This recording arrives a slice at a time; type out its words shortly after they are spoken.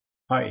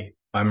Hi,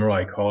 I'm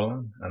Roy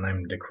Colin, and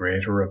I'm the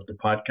creator of the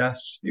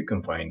podcast. You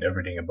can find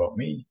everything about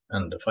me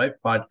and the five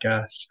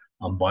podcasts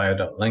on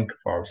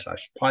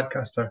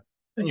bio.link/podcaster,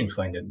 and you'll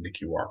find it in the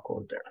QR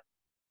code there.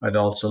 I'd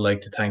also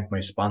like to thank my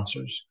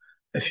sponsors.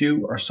 If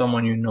you or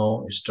someone you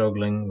know is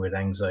struggling with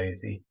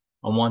anxiety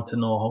and want to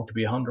know how to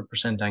be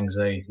 100%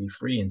 anxiety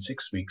free in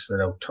 6 weeks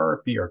without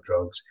therapy or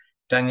drugs,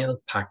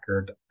 Daniel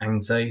Packard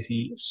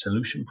Anxiety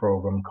Solution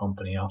Program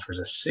Company offers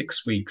a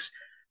 6 weeks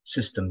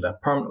system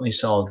that permanently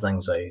solves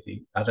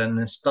anxiety at an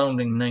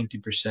astounding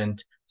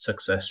 90%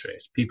 success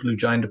rate. People who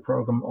join the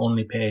program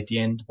only pay at the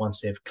end once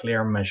they have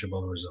clear,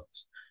 measurable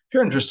results. If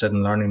you're interested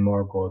in learning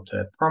more, go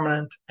to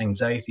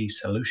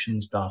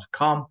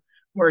permanentanxietysolutions.com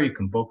where you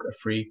can book a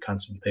free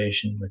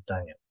consultation with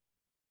Daniel.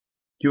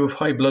 Do you have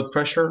high blood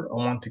pressure or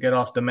want to get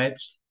off the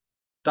meds?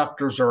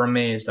 Doctors are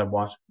amazed at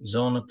what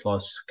Zona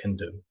Plus can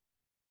do.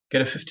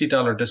 Get a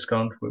 $50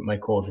 discount with my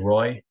code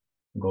ROY.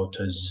 Go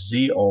to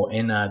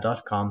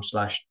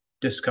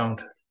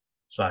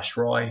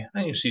zona.com/discount/ROY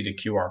and you see the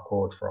QR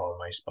code for all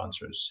my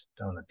sponsors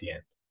down at the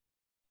end.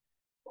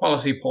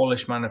 Quality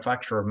Polish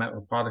manufacturer of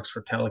metal products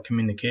for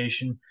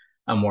telecommunication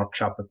and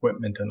workshop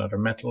equipment and other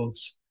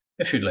metals.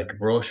 If you'd like a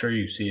brochure,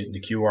 you see it in the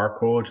QR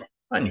code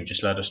and you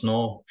just let us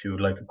know if you would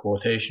like a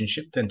quotation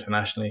shipped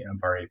internationally and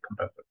very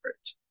competitive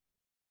rates.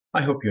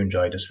 I hope you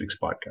enjoy this week's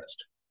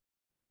podcast.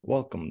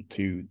 Welcome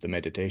to the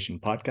Meditation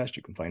Podcast.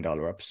 You can find all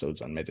our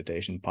episodes on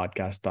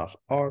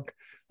meditationpodcast.org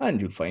and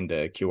you'll find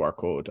a QR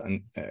code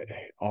and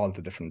all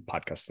the different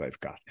podcasts that I've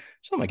got.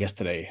 So my guest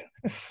today,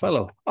 a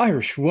fellow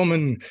Irish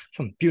woman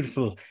from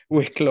beautiful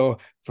Wicklow,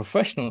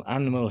 professional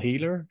animal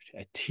healer,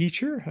 a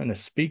teacher and a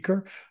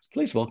speaker.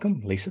 Please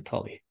welcome Lisa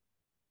Tully.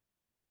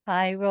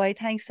 Hi, Roy.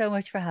 Thanks so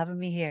much for having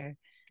me here.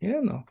 Yeah,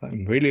 no,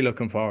 I'm really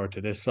looking forward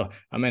to this. So,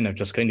 I've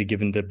just kind of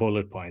given the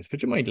bullet points,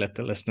 but you might let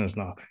the listeners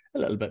know a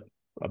little bit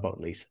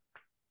about Lisa.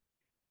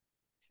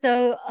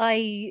 So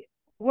I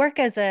work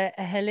as a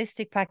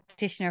holistic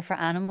practitioner for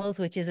animals,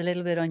 which is a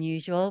little bit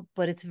unusual,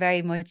 but it's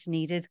very much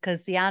needed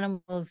because the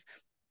animals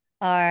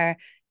are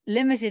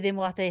limited in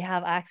what they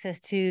have access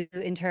to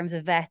in terms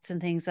of vets and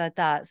things like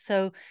that.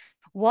 So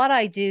what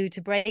I do to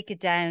break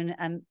it down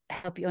and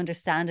help you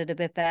understand it a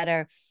bit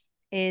better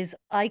is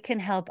I can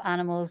help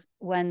animals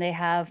when they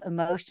have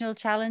emotional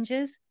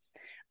challenges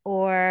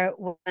or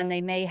when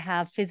they may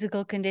have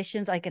physical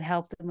conditions. I can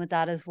help them with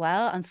that as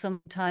well. And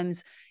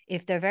sometimes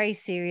if they're very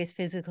serious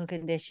physical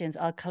conditions,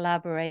 I'll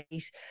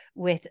collaborate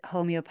with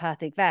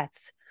homeopathic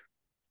vets.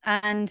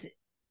 And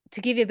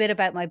to give you a bit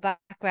about my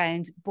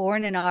background,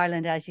 born in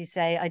Ireland, as you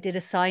say, I did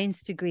a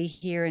science degree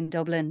here in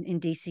Dublin in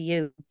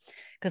DCU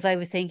because I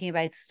was thinking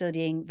about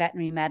studying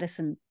veterinary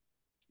medicine,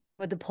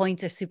 but the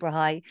points are super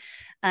high.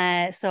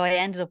 So I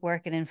ended up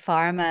working in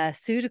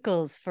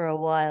pharmaceuticals for a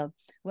while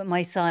with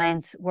my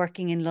science,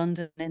 working in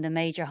London in the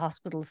major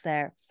hospitals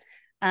there.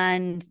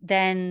 And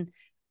then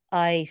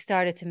I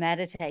started to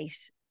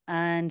meditate.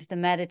 And the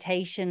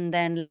meditation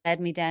then led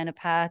me down a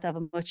path of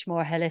a much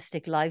more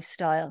holistic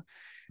lifestyle.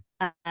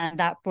 And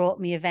that brought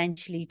me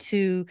eventually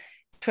to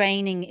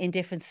training in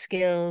different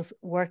skills,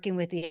 working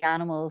with the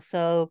animals.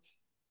 So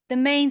the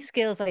main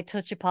skills I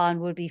touch upon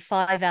would be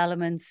 5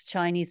 elements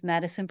Chinese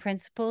medicine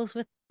principles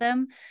with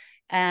them.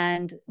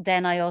 And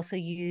then I also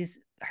use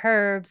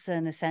herbs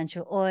and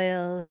essential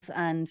oils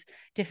and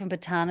different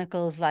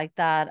botanicals like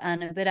that,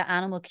 and a bit of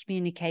animal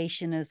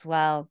communication as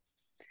well.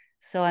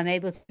 So I'm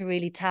able to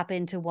really tap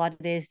into what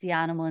it is the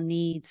animal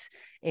needs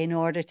in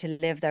order to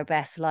live their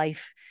best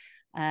life.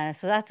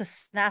 So that's a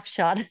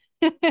snapshot.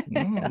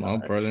 No,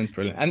 brilliant.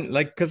 And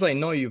because I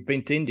know you've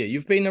been to India,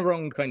 you've been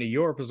around kind of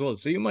Europe as well.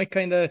 So you might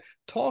kind of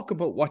talk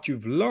about what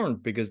you've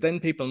learned, because then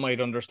people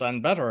might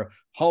understand better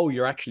how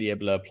you're actually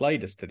able to apply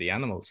this to the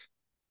animals.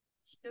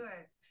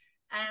 Sure.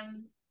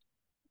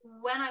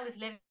 When I was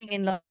living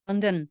in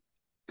London,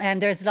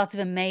 there's lots of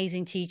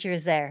amazing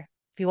teachers there.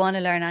 If you want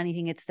to learn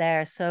anything, it's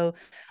there. So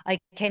I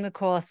came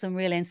across some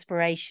real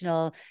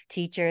inspirational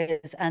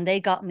teachers, and they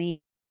got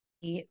me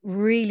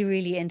really,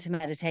 really into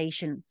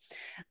meditation.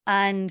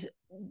 And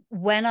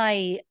when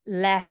I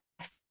left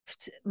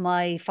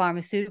my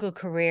pharmaceutical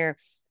career,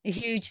 a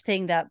huge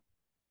thing that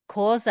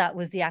caused that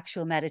was the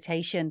actual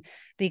meditation,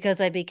 because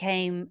I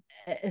became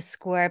a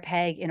square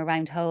peg in a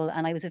round hole,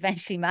 and I was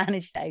eventually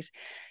managed out.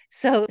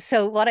 So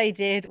what I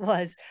did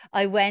was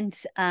I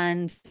went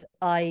and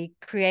I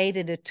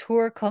created a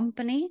tour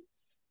company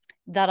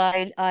that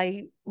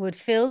I would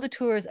fill the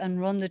tours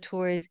and run the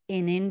tours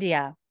in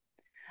India.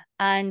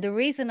 And the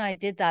reason I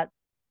did that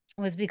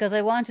was because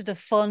I wanted to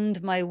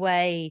fund my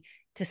way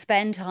to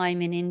spend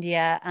time in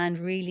India and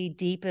really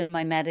deepen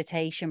my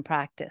meditation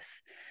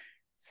practice.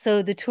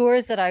 So the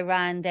tours that I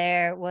ran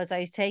there was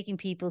I was taking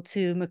people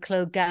to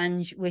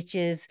McCloganj, which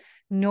is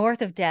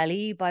north of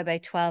Delhi by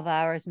about 12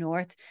 hours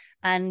north.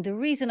 And the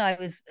reason I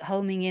was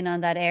homing in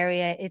on that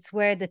area, it's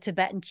where the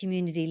Tibetan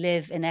community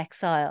live in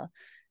exile.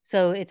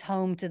 So it's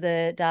home to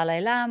the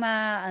Dalai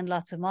Lama and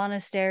lots of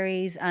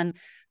monasteries. And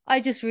I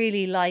just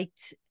really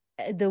liked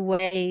the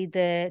way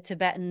the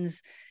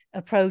Tibetans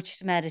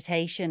approached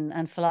meditation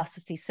and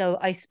philosophy. So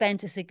I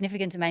spent a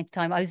significant amount of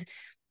time. I was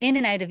in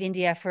and out of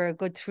India for a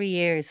good 3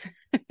 years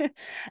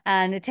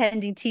and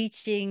attending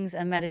teachings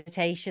and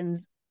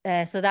meditations.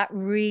 So that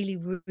really,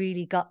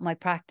 really got my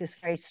practice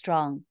very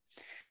strong.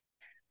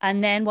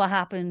 And then what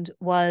happened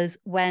was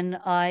when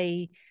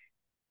I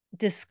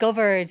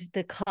discovered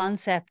the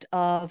concept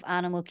of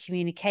animal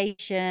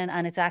communication,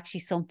 and it's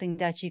actually something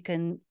that you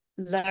can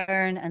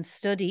learn and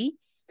study,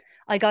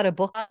 I got a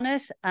book on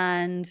it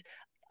and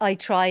I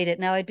tried it.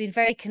 Now, I'd been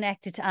very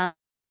connected to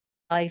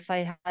life.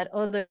 I had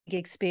other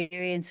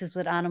experiences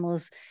with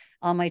animals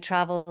on my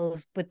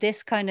travels, but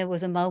this kind of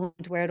was a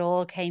moment where it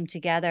all came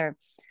together.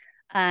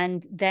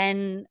 And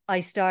then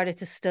I started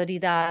to study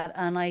that,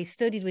 and I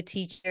studied with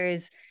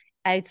teachers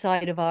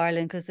outside of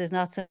Ireland because there's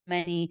not so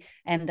many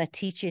that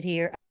teach it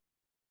here.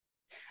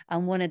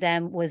 And one of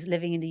them was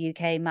living in the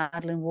UK,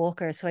 Madeline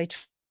Walker. So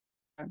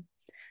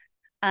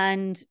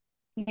and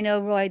you know,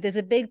 Roy, there's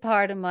a big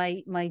part of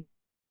my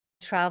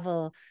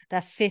travel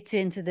that fits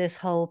into this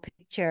whole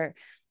picture.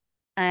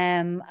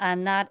 And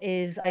that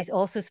is, I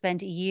also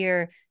spent a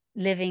year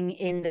living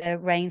in the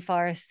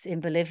rainforests in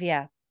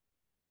Bolivia.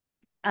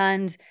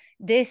 And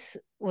this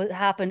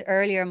happened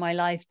earlier in my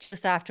life,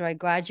 just after I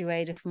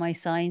graduated from my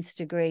science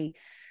degree.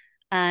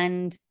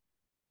 And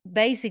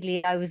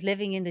basically, I was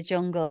living in the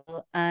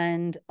jungle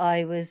and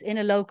I was in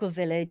a local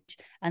village.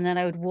 And then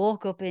I would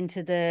walk up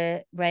into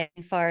the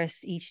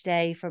rainforest each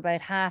day for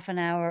about half an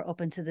hour up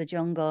into the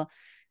jungle,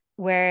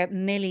 where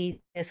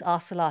Millie, this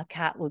ocelot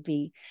cat, would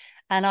be.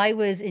 And I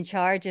was in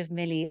charge of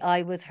Millie.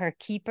 I was her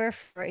keeper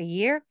for a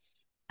year.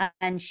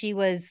 And she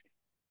was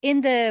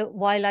in the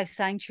wildlife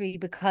sanctuary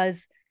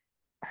because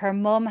her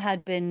mum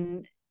had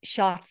been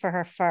shot for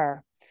her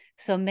fur.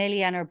 So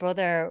Millie and her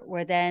brother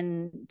were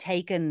then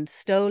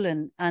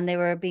stolen, and they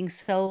were being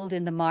sold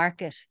in the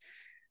market,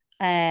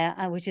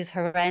 which is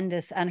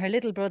horrendous. And her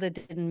little brother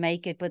didn't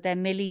make it, but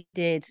then Millie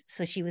did.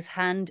 So she was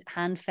hand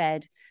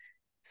fed.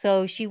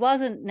 So she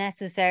wasn't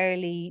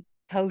necessarily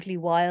totally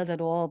wild at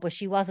all, but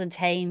she wasn't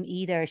tame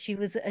either. She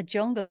was a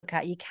jungle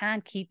cat. You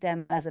can't keep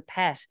them as a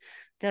pet.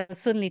 They'll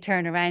suddenly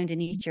turn around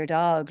and eat your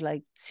dog.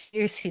 Like,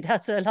 seriously,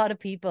 that's what a lot of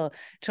people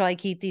try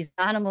keep these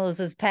animals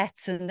as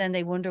pets, and then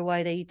they wonder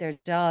why they eat their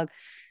dog.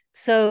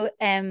 So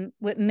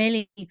with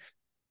Millie,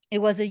 it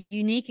was a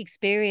unique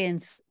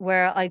experience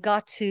where I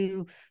got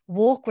to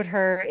walk with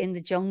her in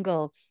the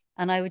jungle,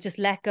 and I would just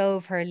let go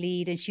of her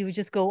lead and she would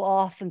just go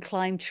off and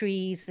climb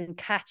trees and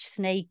catch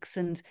snakes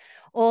and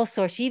all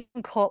sorts. She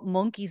even caught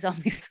monkeys on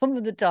me some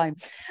of the time.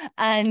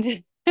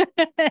 And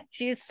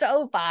she was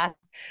so fast.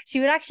 She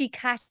would actually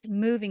catch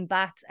moving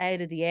bats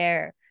out of the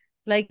air.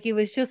 Like, it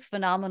was just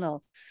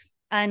phenomenal.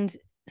 And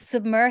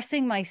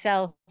submersing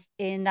myself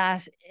in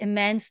that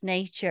immense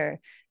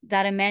nature,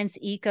 that immense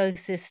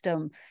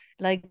ecosystem,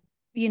 like,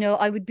 you know,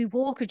 I would be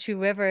walking through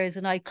rivers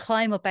and I'd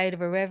climb up out of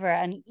a river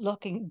and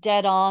looking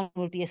dead on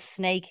would be a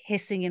snake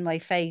hissing in my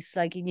face.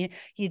 Like,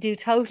 you do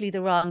totally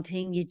the wrong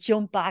thing. You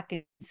jump back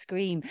and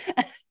scream.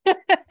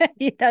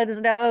 You know,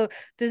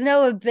 there's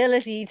no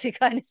ability to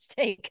kind of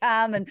stay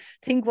calm and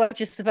think what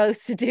you're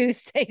supposed to do,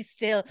 stay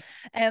still.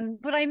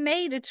 But I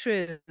made it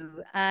through.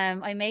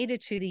 I made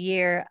it through the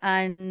year,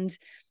 and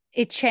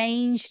it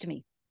changed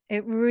me.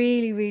 It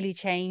really, really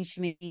changed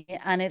me.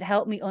 And it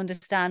helped me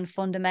understand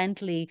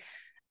fundamentally,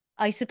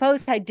 I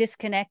suppose, how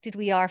disconnected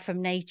we are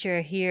from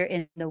nature here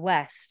in the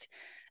West.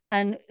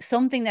 And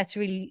something that's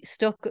really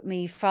stuck with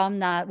me from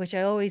that, which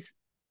I always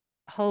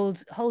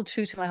hold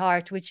true to my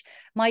heart, which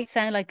might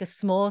sound like a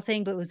small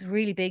thing, but it was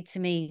really big to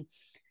me,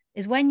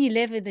 is when you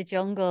live in the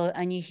jungle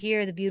and you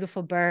hear the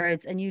beautiful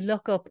birds and you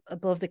look up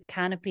above the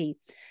canopy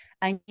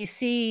and you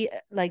see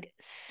like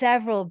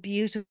several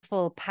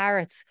beautiful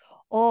parrots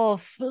all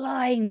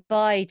flying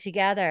by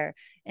together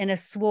in a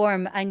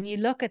swarm, and you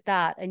look at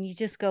that and you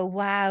just go,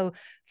 wow.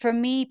 For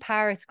me,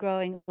 parrots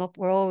growing up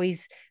were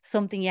always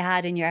something you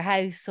had in your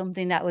house,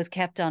 something that was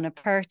kept on a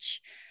perch.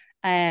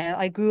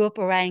 I grew up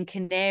around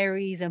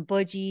canaries and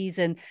budgies,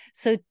 and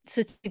so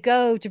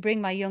to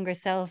bring my younger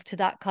self to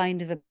that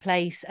kind of a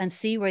place and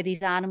see where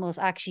these animals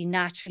actually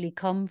naturally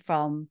come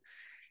from,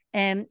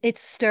 it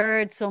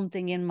stirred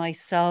something in my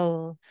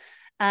soul.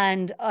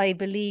 And I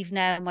believe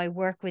now my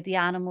work with the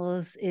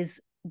animals is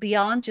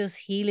beyond just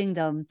healing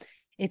them,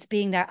 it's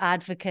being their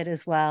advocate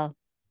as well.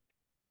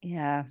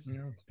 Yeah.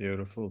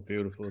 Beautiful,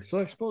 beautiful. So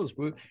I suppose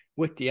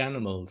with the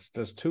animals,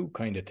 there's two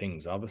kind of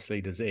things.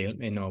 Obviously, there's,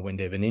 you know, when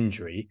they have an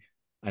injury,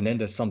 and then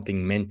there's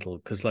something mental.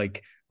 Because,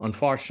 like,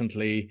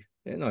 unfortunately,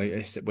 you know,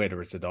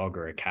 whether it's a dog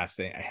or a cat,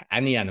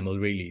 any animal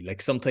really,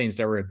 like, sometimes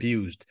they're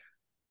abused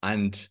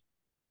and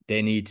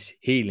they need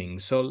healing.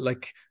 So,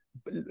 like,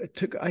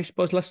 I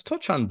suppose let's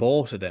touch on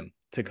both of them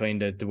to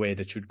kind of the way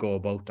that you'd go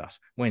about that.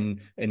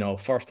 When, you know,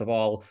 first of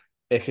all,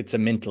 if it's a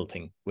mental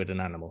thing with an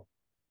animal.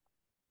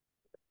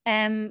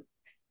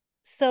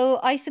 So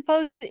I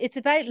suppose it's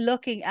about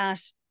looking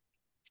at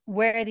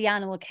where the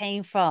animal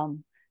came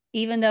from,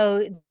 even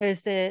though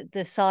there's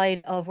the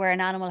side of where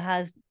an animal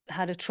has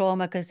had a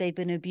trauma because they've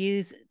been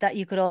abused, that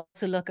you could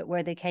also look at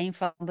where they came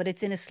from, but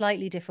it's in a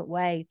slightly different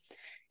way.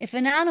 If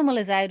an animal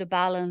is out of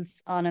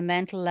balance on a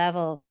mental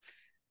level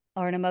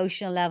or an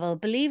emotional level,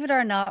 believe it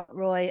or not,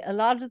 Roy, a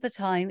lot of the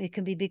time it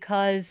can be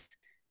because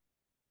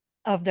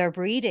of their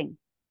breeding.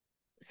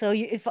 So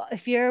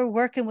if you're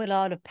working with a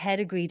lot of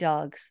pedigree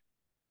dogs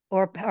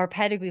or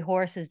pedigree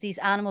horses, these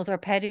animals, or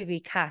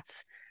pedigree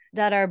cats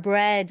that are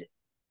bred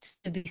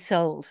to be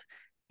sold,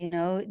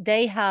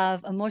 they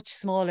have a much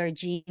smaller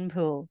gene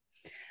pool,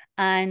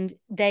 and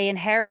they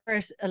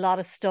inherit a lot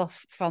of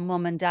stuff from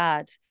mum and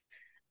dad.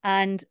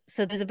 And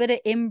so there's a bit of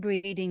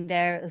inbreeding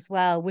there as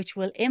well, which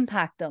will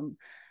impact them.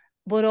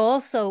 But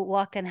also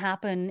what can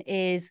happen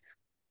is,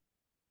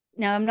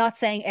 now I'm not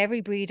saying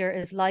every breeder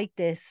is like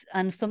this,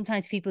 and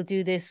sometimes people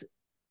do this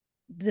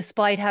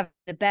despite having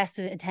the best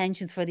of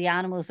intentions for the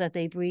animals that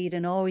they breed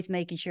and always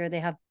making sure they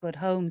have good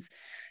homes,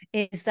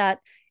 is that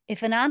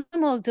if an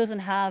animal doesn't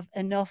have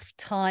enough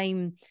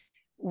time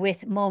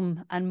with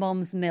mum and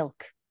mum's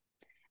milk,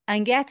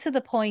 and get to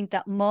the point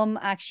that mum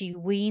actually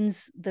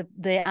weans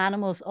the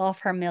animals off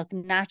her milk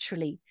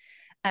naturally,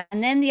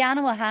 and then the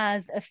animal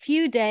has a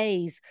few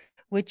days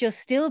with just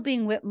still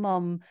being with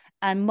mum,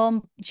 and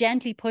mum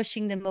gently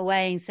pushing them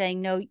away and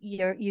saying, no,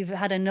 you've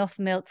had enough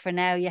milk for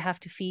now, you have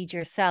to feed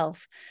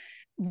yourself.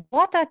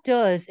 What that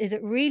does is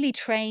it really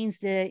trains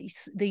the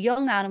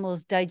young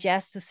animal's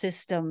digestive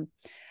system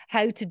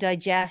how to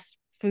digest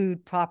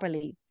food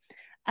properly.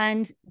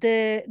 And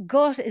the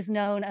gut is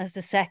known as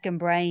the second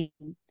brain,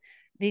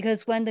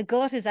 because when the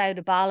gut is out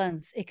of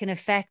balance, it can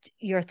affect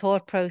your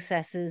thought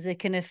processes, it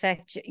can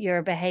affect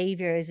your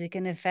behaviors, it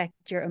can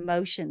affect your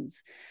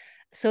emotions.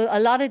 So a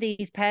lot of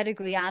these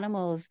pedigree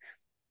animals,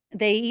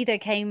 they either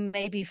came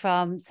maybe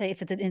from, say,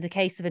 if it's in the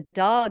case of a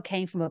dog,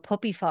 came from a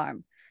puppy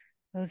farm.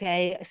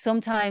 Okay.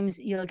 Sometimes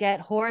you'll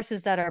get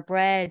horses that are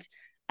bred,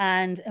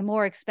 and a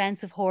more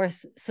expensive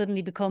horse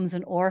suddenly becomes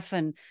an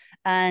orphan,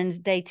 and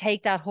they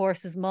take that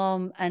horse's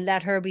mum and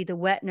let her be the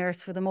wet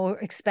nurse for the more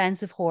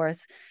expensive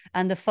horse.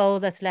 And the foal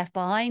that's left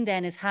behind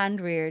then is hand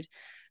reared.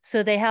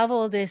 So they have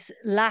all this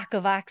lack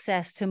of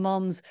access to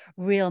mum's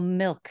real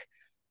milk.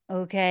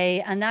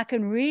 Okay. And that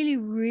can really,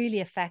 really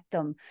affect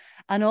them.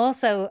 And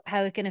also,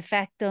 how it can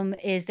affect them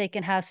is they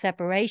can have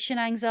separation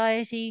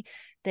anxiety.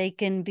 They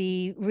can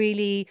be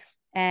really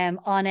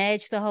on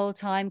edge the whole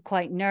time,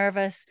 quite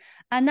nervous.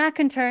 And that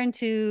can turn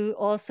to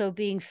also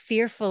being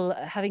fearful,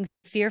 having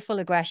fearful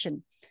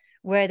aggression,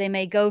 where they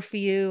may go for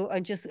you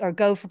or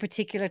go for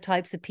particular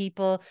types of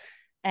people.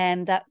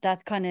 And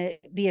that kind of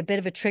be a bit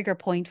of a trigger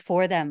point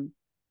for them.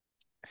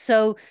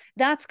 So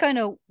that's kind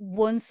of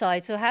one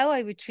side. So how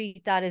I would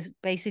treat that is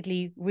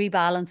basically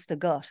rebalance the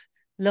gut,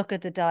 look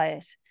at the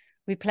diet,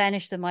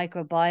 replenish the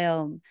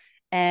microbiome,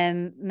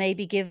 and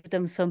maybe give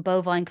them some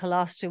bovine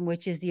colostrum,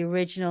 which is the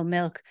original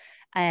milk.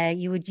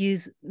 You would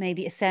use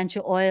maybe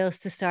essential oils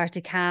to start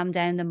to calm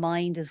down the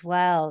mind as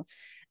well.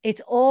 It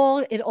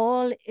all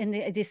in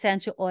the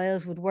essential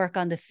oils would work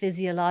on the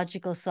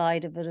physiological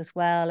side of it as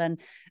well,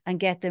 and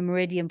get the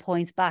meridian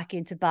points back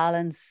into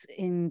balance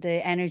in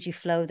the energy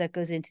flow that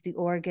goes into the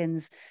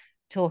organs,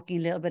 talking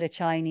a little bit of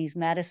Chinese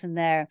medicine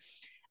there.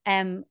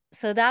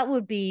 So that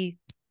would be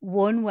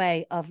one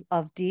way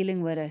of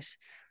dealing with it.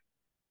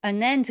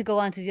 And then to go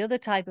on to the other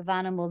type of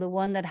animal, the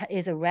one that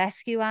is a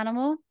rescue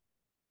animal.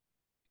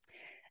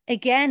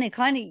 Again,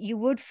 you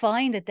would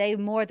find that they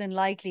more than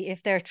likely,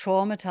 if they're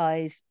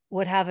traumatized,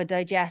 would have a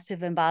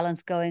digestive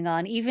imbalance going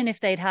on, even if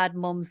they'd had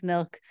mum's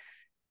milk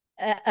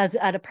as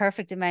at a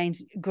perfect amount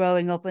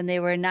growing up and they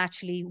were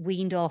naturally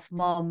weaned off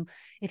mum.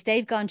 If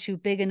they've gone through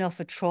big enough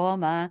a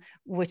trauma,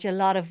 which a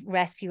lot of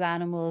rescue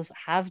animals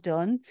have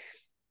done,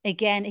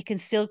 again, it can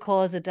still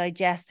cause a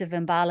digestive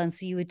imbalance.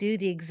 So you would do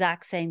the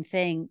exact same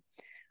thing,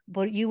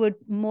 but you would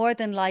more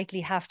than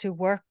likely have to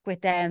work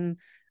with them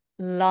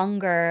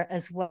longer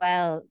as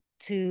well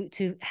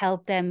to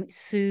help them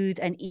soothe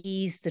and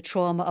ease the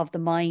trauma of the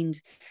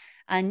mind.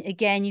 And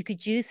again, you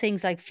could use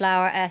things like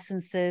flower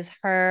essences,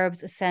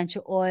 herbs,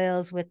 essential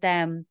oils with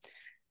them.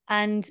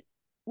 And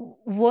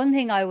one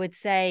thing I would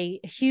say,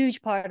 a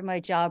huge part of my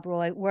job,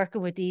 Roy,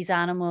 working with these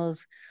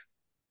animals,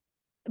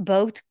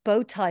 both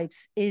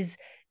types, is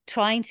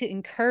trying to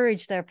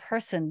encourage their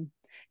person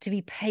to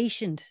be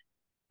patient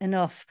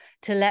enough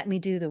to let me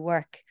do the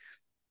work,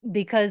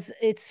 because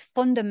it's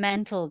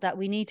fundamental that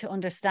we need to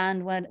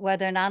understand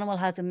whether an animal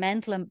has a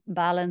mental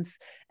imbalance,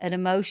 an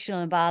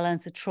emotional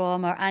imbalance, a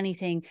trauma, or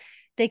anything.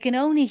 They can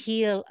only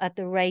heal at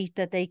the rate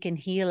that they can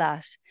heal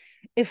at.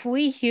 If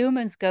we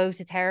humans go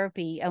to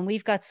therapy and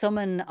we've got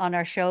someone on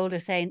our shoulder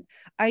saying,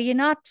 have you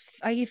not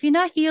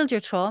healed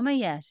your trauma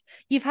yet?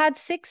 You've had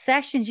 6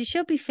 sessions, you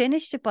should be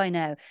finished it by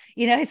now.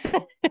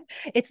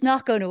 It's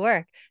not going to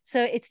work.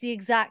 So it's the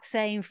exact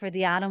same for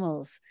the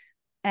animals.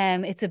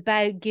 It's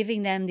about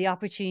giving them the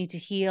opportunity to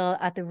heal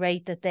at the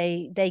rate that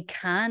they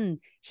can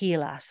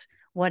heal at,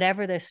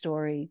 whatever their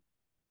story.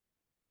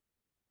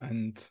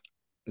 And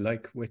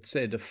like with,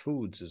 say, the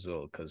foods as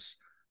well, because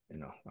You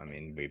know, I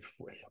mean, we've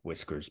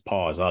whiskers,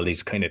 paws, all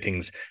these kind of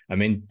things. I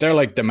mean, they're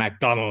like the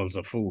McDonald's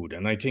of food.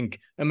 And I think,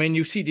 I mean,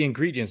 you see the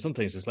ingredients,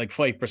 sometimes it's like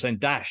 5%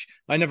 dash.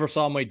 I never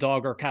saw my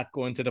dog or cat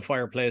go into the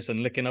fireplace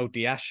and licking out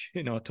the ash.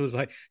 You know, it was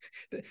like,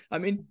 I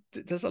mean,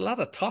 there's a lot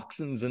of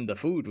toxins in the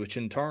food, which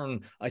in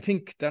turn, I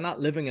think they're not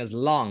living as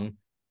long.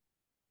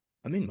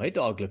 I mean, my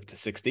dog lived to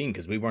 16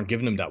 because we weren't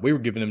giving him that. We were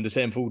giving him the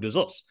same food as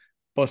us.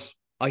 But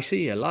I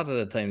see a lot of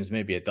the times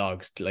maybe a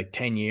dog's like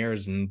 10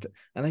 years and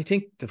I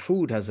think the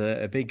food has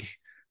a big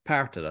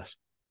part of that.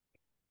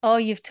 Oh,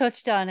 you've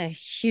touched on a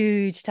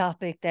huge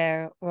topic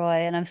there, Roy,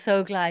 and I'm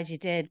so glad you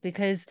did,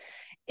 because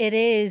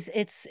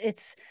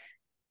it's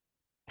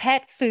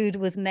pet food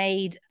was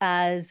made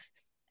as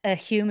a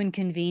human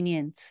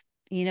convenience.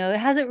 You know, it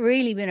hasn't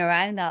really been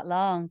around that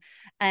long.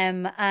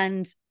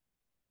 And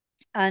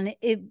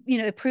it, you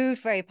know, it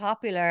proved very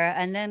popular.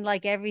 And then,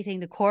 like everything,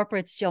 the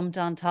corporates jumped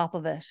on top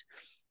of it.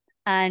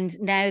 And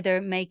now they're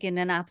making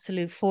an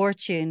absolute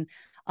fortune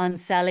on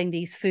selling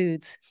these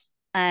foods.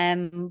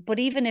 But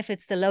even if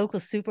it's the local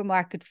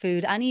supermarket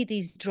food, any of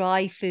these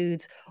dry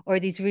foods or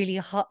these really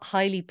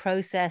highly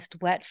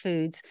processed wet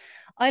foods,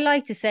 I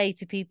like to say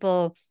to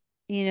people,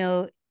 you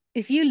know,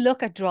 if you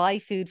look at dry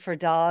food for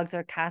dogs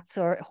or cats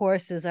or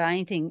horses or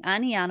anything,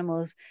 any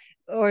animals,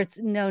 or it's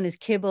known as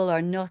kibble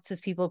or nuts,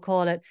 as people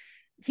call it,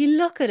 if you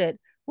look at it,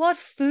 what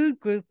food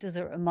group does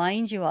it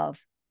remind you of?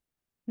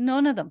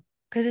 None of them,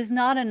 because it's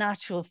not a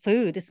natural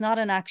food. It's not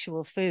an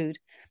actual food.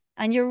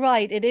 And you're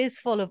right, it is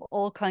full of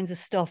all kinds of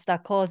stuff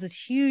that causes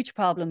huge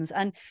problems.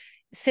 And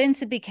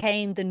since it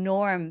became the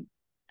norm,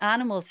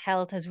 animals'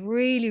 health has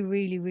really,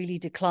 really, really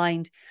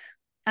declined.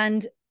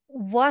 And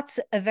what's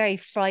a very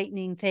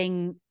frightening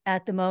thing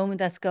at the moment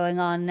that's going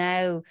on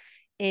now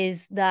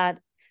is that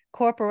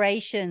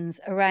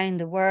corporations around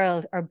the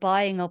world are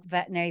buying up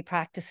veterinary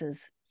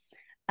practices.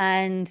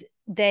 And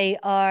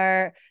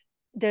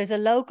there's a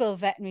local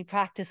veterinary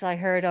practice I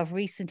heard of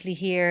recently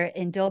here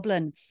in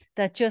Dublin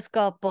that just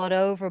got bought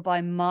over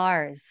by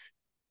Mars.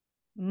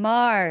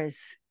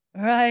 Mars,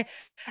 right?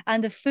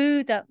 And the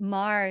food that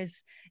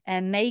Mars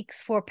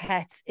makes for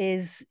pets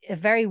is a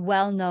very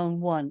well-known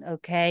one,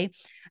 okay?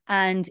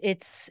 And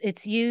it's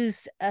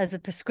used as a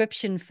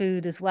prescription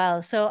food as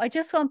well. So I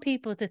just want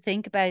people to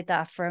think about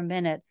that for a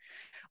minute.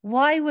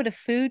 Why would a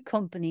food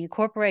company, a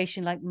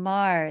corporation like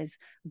Mars,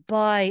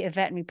 buy a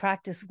veterinary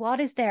practice? What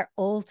is their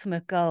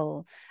ultimate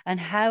goal? And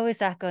how is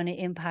that going to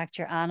impact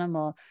your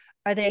animal?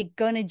 Are they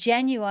going to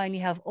genuinely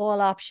have all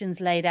options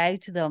laid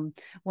out to them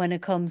when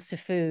it comes to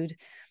food?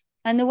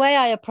 And the way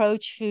I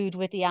approach food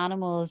with the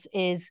animals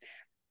is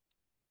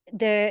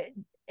it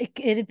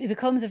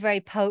becomes a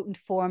very potent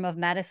form of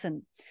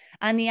medicine.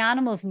 And the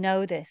animals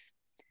know this.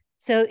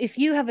 So if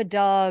you have a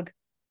dog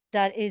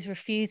that is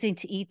refusing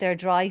to eat their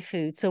dry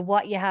food, so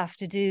what you have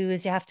to do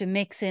is you have to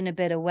mix in a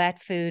bit of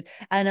wet food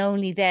and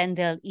only then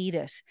they'll eat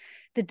it.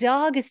 The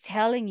dog is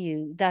telling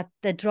you that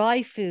the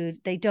dry food,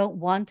 they don't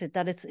want it,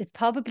 that it's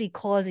probably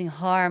causing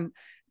harm,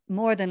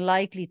 more than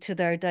likely, to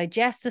their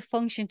digestive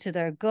function, to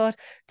their gut,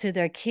 to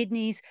their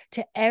kidneys,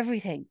 to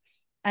everything.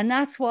 And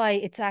that's why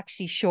it's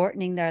actually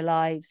shortening their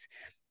lives.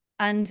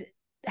 And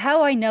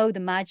how I know the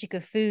magic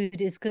of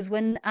food is because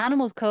when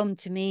animals come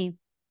to me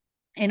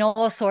in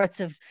all sorts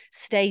of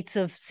states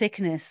of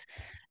sickness,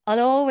 I'll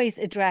always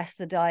address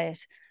the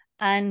diet.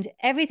 And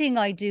everything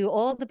I do,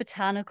 all the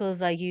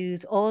botanicals I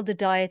use, all the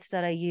diets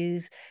that I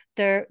use,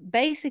 they're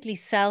basically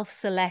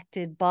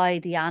self-selected by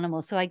the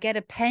animal. So I get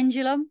a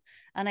pendulum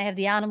and I have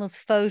the animal's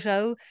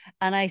photo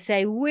and I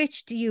say,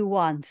 which do you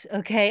want?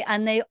 Okay.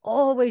 And they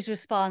always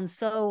respond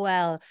so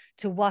well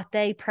to what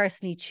they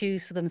personally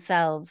choose for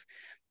themselves.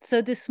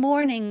 So this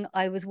morning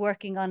I was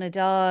working on a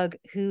dog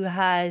who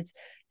had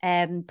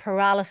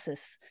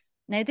paralysis.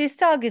 Now, this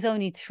dog is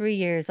only 3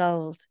 years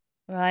old,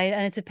 right?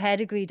 And it's a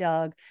pedigree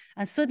dog.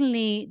 And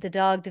suddenly the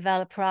dog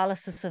developed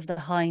paralysis of the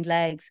hind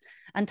legs.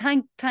 And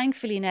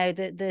thankfully now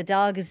the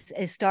dog is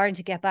starting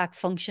to get back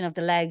function of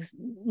the legs.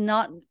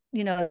 Not,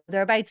 you know,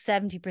 they're about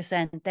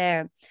 70%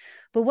 there.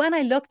 But when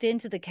I looked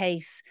into the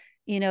case,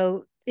 you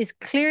know, is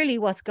clearly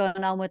what's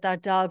going on with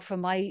that dog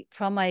from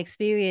my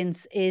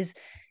experience is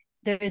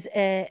there's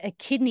a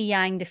kidney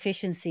yang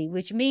deficiency,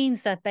 which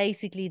means that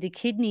basically the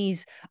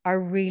kidneys are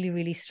really,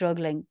 really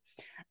struggling.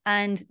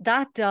 And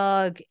that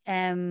dog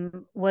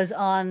was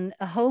on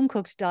a home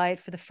cooked diet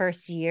for the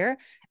first year.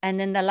 And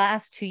then the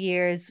last 2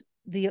 years,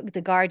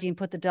 the guardian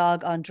put the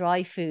dog on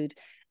dry food,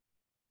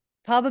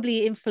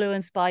 probably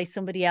influenced by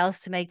somebody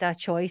else to make that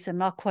choice. I'm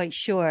not quite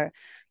sure.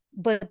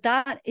 But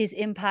that is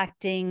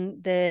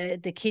impacting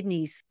the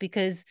kidneys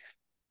because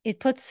it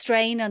puts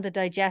strain on the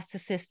digestive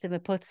system.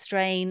 It puts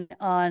strain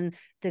on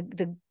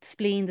the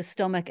spleen, the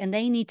stomach, and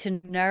they need to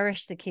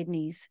nourish the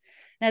kidneys.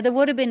 Now, there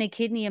would have been a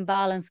kidney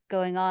imbalance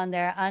going on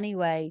there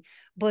anyway,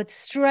 but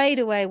straight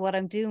away, what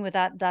I'm doing with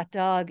that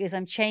dog is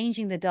I'm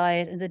changing the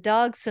diet, and the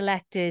dog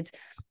selected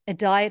a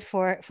diet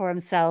for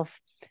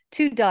himself.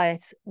 2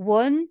 diets.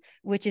 One,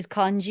 which is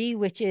congee,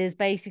 which is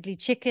basically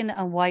chicken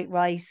and white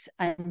rice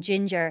and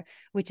ginger,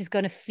 which is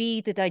going to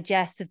feed the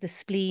digestive, the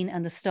spleen,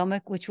 and the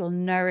stomach, which will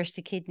nourish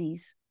the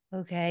kidneys.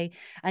 Okay.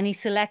 And he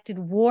selected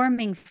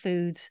warming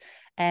foods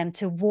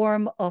to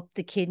warm up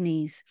the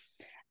kidneys.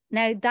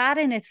 Now, that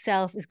in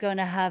itself is going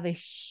to have a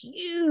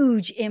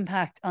huge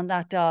impact on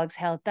that dog's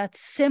health. That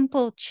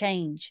simple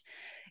change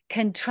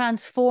can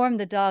transform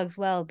the dog's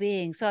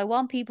well-being. So I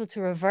want people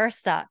to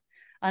reverse that.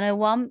 And I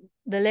want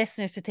the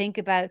listeners to think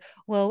about,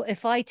 well,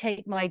 if I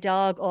take my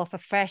dog off a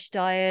fresh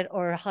diet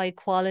or a high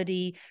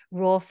quality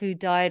raw food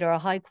diet or a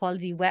high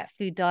quality wet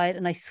food diet,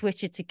 and I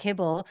switch it to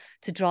kibble,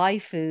 to dry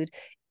food,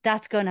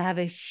 that's going to have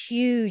a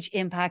huge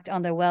impact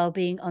on their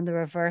well-being on the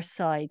reverse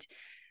side.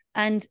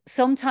 And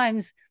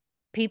sometimes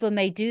people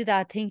may do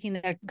that thinking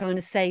they're going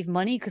to save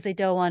money because they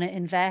don't want to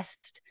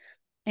invest.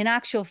 In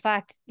actual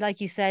fact,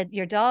 like you said,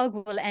 your dog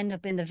will end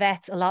up in the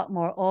vets a lot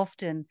more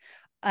often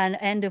and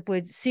end up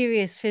with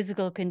serious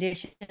physical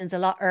conditions a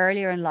lot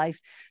earlier in life.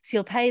 So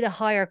you'll pay the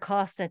higher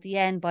costs at the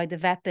end by the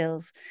vet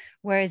bills.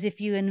 Whereas if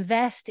you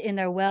invest in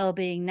their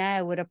well-being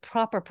now with a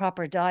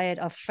proper diet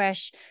of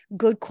fresh,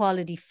 good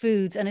quality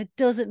foods, and it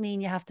doesn't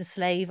mean you have to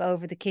slave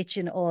over the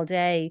kitchen all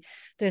day.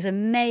 There's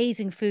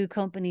amazing food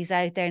companies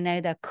out there now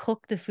that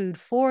cook the food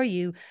for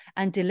you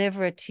and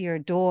deliver it to your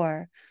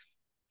door.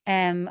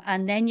 And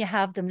then you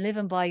have them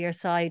living by your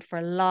side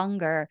for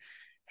longer.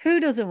 Who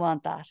doesn't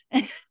want that?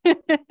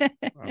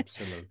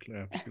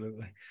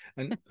 Absolutely.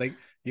 And like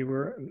you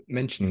were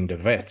mentioning the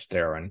vets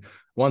there, and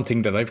one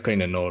thing that I've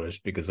kind of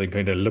noticed, because I'm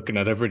kind of looking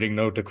at everything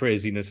now, the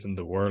craziness in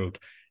the world,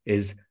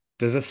 is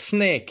there's a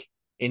snake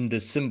in the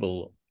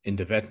symbol in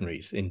the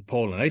veterinaries in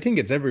Poland. I think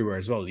it's everywhere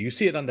as well. You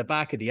see it on the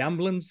back of the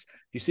ambulance,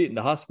 you see it in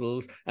the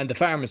hospitals, and the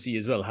pharmacy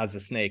as well has a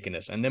snake in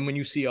it. And then when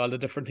you see all the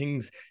different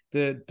things,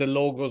 the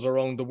logos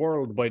around the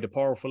world by the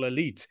powerful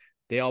elite,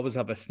 they always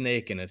have a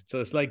snake in it.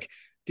 So it's like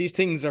these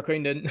things are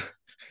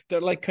they're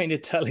like kind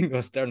of telling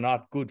us they're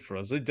not good for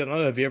us. I don't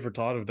know, have you ever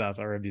thought of that,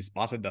 or have you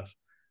spotted that?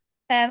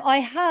 I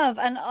have,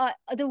 and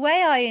the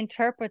way I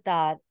interpret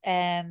that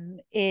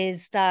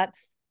is that,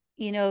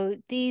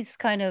 these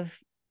kind of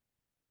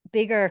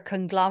bigger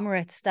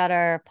conglomerates that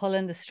are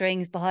pulling the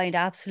strings behind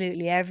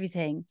absolutely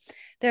everything,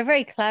 they're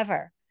very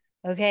clever.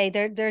 Okay,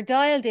 they're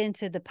dialed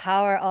into the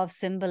power of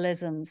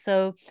symbolism.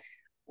 So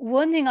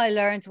one thing I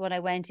learned when I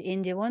went to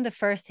India, one of the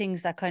first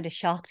things that kind of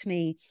shocked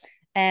me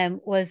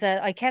was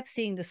that I kept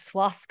seeing the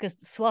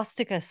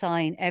swastika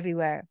sign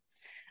everywhere.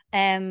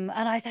 And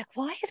I was like,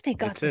 why have they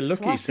got it's the a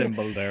lucky swastika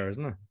symbol there,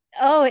 isn't it?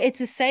 Oh,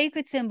 it's a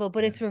sacred symbol,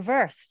 but it's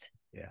reversed.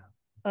 Yeah.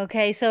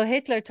 Okay, so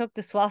Hitler took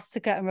the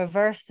swastika and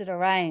reversed it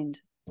around,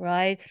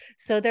 right?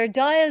 So they're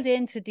dialed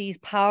into these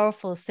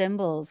powerful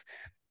symbols.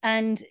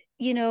 And,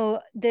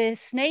 the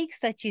snakes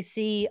that you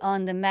see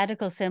on the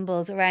medical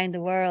symbols around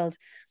the world,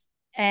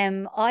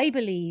 I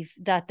believe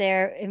that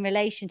they're in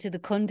relation to the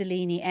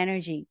Kundalini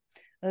energy,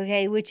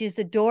 okay, which is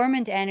the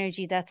dormant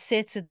energy that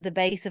sits at the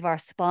base of our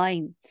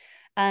spine.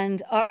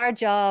 And our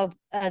job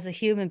as a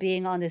human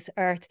being on this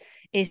earth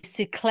is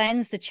to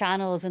cleanse the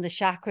channels and the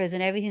chakras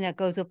and everything that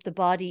goes up the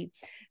body,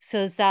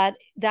 so that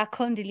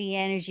Kundalini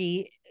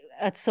energy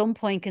at some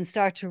point can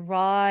start to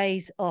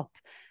rise up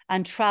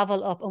and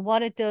travel up. And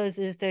what it does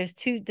is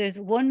there's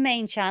one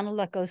main channel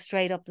that goes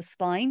straight up the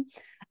spine,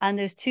 and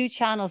there's two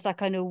channels that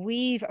kind of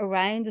weave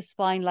around the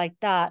spine like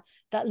that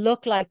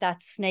look like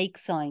that snake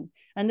sign.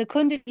 And the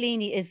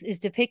Kundalini is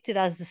depicted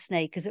as the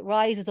snake because it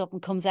rises up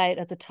and comes out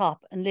at the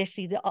top, and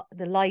literally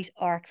the light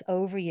arcs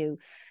over you.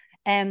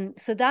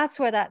 So that's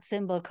where that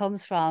symbol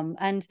comes from.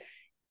 And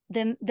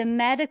the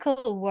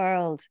medical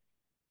world,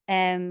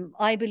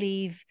 I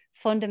believe,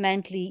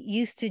 fundamentally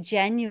used to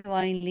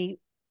genuinely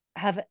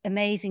have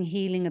amazing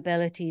healing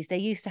abilities. They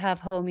used to have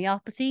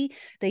homeopathy.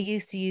 They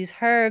used to use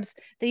herbs.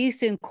 They used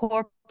to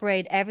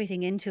incorporate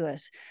everything into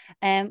it.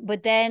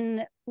 But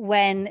then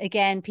when,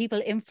 again, people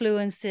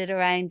influenced it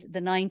around the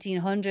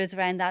 1900s,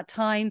 around that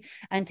time,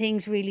 and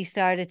things really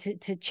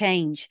started to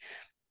change.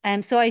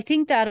 So I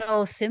think that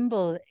old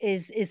symbol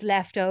is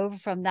left over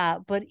from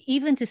that. But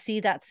even to see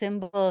that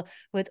symbol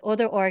with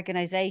other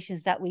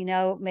organizations that we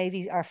know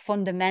maybe are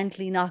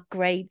fundamentally not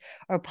great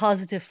or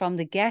positive from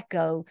the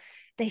get-go,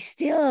 they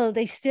still,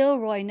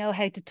 Roy, know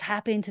how to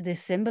tap into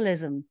this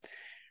symbolism.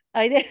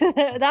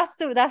 That's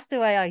the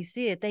way I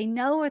see it. They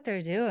know what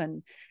they're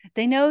doing.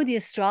 They know the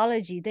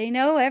astrology. They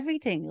know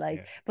everything.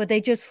 But they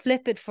just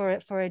flip it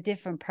for a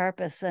different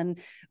purpose, and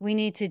we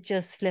need to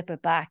just flip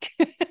it back.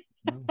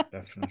 No,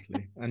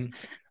 definitely. And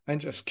I'm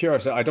just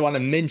curious, I don't want to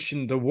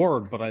mention the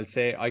word, but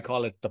I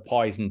call it the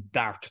poison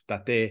dart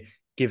that they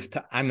give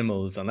to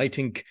animals. And I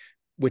think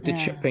with the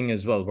chipping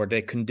as well, where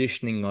they're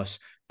conditioning us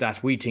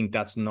that we think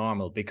that's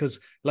normal. Because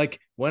like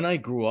when I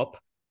grew up,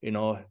 in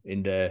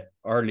the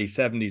early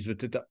 70s,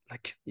 with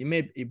you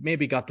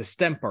maybe got the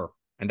stemper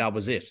and that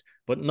was it,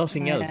 but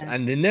nothing else.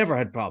 And they never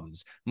had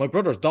problems. My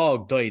brother's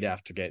dog died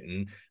after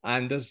getting,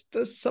 and there's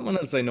someone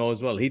else I know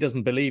as well. He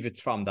doesn't believe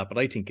it's from that, but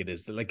I think it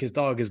is. Like his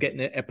dog is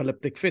getting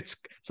epileptic fits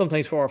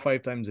sometimes 4 or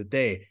 5 times a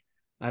day.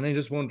 And I'm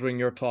just wondering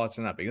your thoughts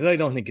on that, because I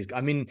don't think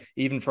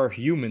even for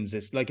humans,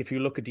 it's like if you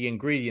look at the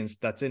ingredients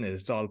that's in it,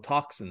 it's all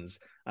toxins.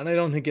 And I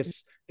don't think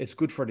it's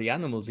good for the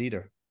animals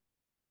either.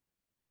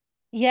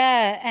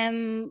 Yeah.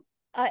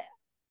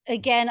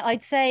 again,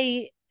 I'd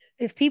say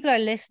if people are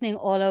listening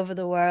all over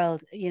the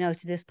world, to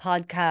this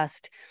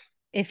podcast,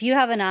 if you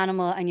have an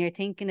animal and you're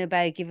thinking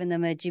about giving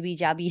them a jibby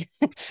jabby,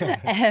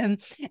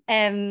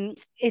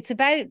 it's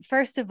about,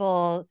 first of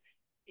all,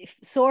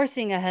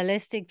 sourcing a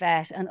holistic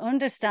vet and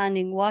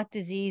understanding what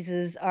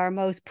diseases are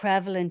most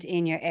prevalent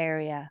in your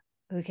area.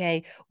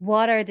 Okay,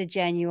 what are the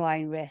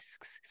genuine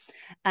risks?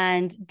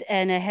 And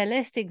a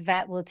holistic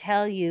vet will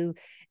tell you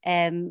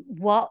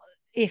what,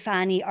 if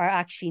any, are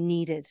actually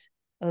needed.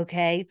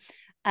 Okay,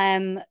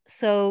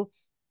 so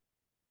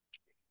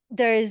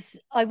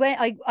I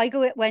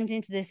went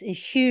into this in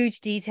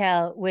huge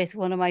detail with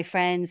one of my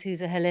friends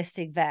who's a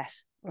holistic vet,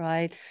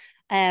 right?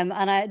 And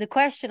the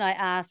question I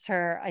asked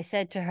her, I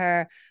said to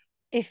her,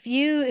 if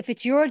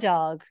it's your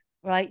dog,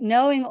 right,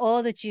 knowing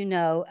all that you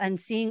know and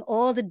seeing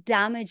all the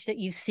damage that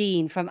you've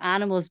seen from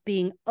animals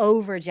being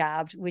over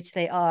jabbed, which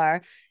they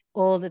are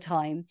all the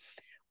time,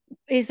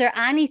 is there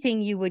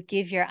anything you would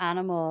give your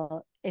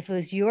animal if it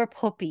was your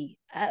puppy?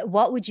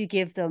 What would you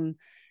give them?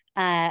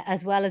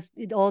 As well as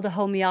all the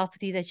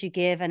homeopathy that you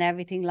give and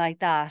everything like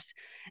that.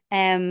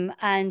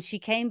 And she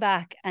came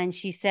back and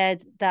she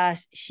said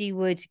that she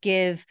would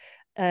give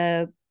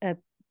a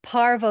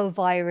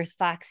parvovirus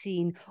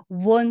vaccine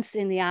once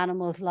in the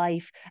animal's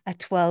life at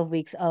 12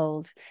 weeks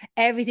old.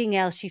 Everything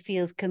else she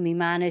feels can be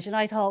managed. And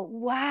I thought,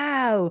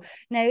 wow,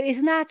 now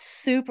isn't that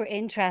super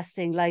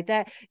interesting? Like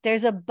that,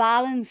 there's a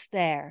balance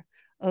there.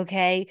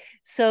 Okay.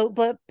 So,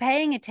 but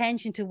paying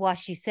attention to what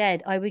she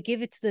said, I would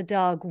give it to the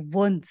dog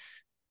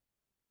once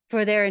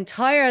for their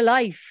entire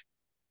life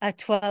at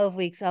 12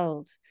 weeks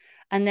old.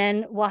 And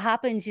then what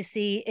happens, you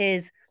see,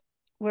 is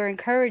we're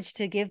encouraged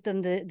to give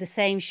them the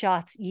same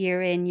shots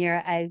year in,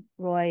 year out,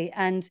 Roy.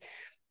 And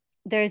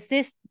there's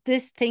this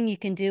thing you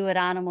can do with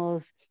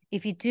animals.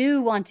 If you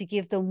do want to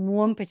give them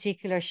one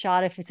particular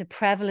shot, if it's a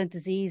prevalent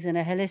disease and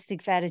a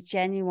holistic vet has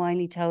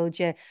genuinely told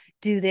you,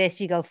 do this,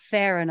 you go,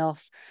 fair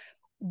enough.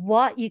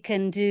 What you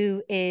can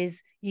do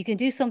is you can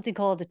do something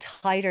called a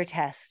titer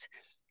test.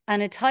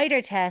 And a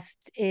titer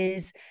test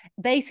is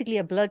basically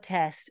a blood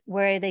test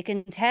where they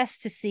can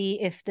test to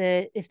see if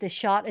the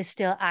shot is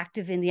still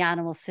active in the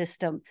animal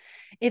system.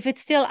 If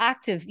it's still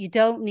active, you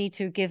don't need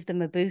to give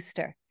them a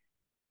booster.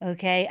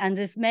 Okay. And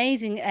there's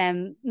amazing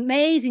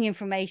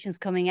information is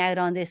coming out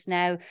on this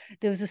now.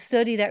 There was a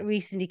study that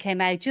recently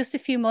came out just a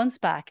few months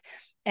back,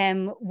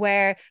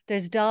 where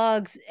there's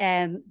dogs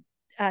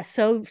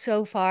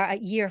so far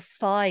at year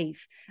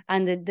 5,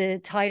 and the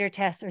titer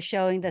tests are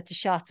showing that the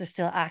shots are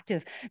still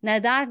active. Now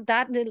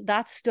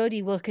that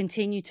study will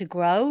continue to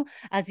grow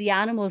as the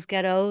animals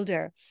get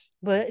older.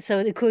 But so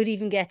it could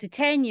even get to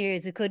 10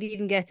 years, it could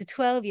even get to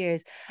 12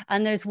 years.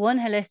 And there's one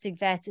holistic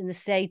vet in the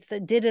States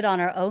that did it on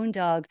her own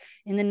dog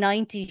in the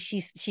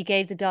 90s. She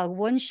gave the dog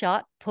one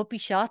shot, puppy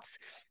shots,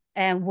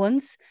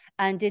 once,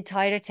 and did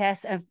titer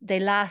tests, and they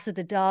lasted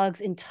the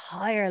dog's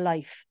entire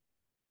life.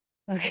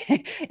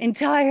 Okay,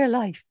 entire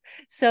life.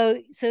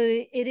 So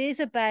it is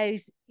about,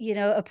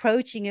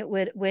 approaching it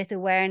with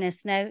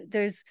awareness. Now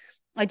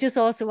I just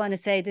also want to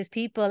say there's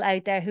people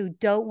out there who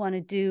don't want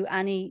to do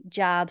any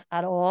jabs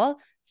at all.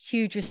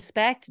 Huge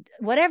respect.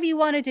 Whatever you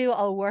want to do,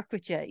 I'll work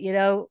with you.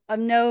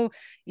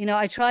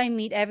 I try and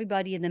meet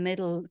everybody in the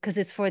middle because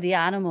it's for the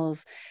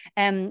animals.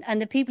 And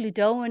the people who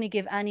don't want to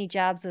give any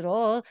jabs at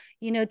all,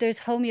 there's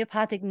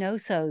homeopathic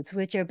no-sodes,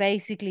 which are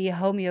basically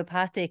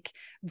homeopathic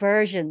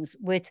versions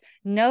with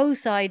no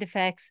side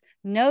effects,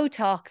 no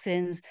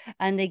toxins,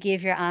 and they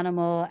give your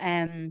animal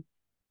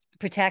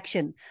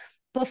protection.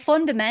 But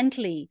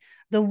fundamentally,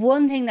 the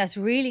one thing that's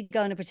really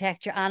going to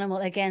protect your animal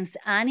against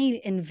any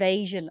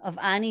invasion of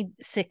any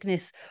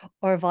sickness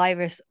or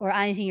virus or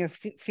anything you're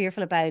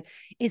fearful about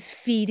is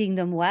feeding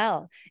them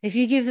well. If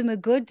you give them a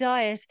good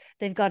diet,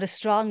 they've got a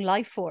strong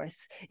life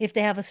force. If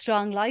they have a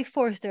strong life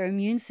force, their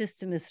immune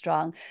system is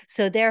strong.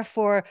 So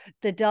therefore,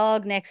 the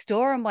dog next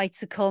door might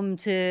succumb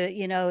to,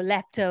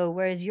 lepto,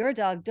 whereas your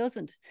dog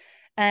doesn't.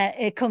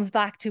 It comes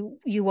back to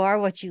you are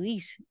what you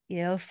eat.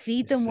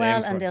 Feed them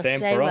well and they'll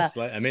stay well. Us.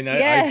 Like, I mean,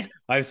 yeah.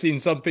 I've seen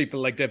some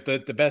people like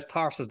the best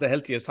horses, the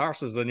healthiest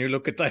horses, and you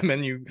look at them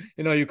and you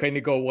kind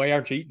of go, why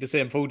aren't you eating the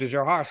same food as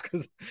your horse?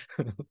 Because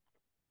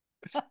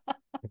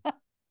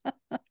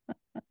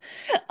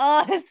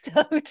oh, it's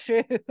so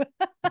true.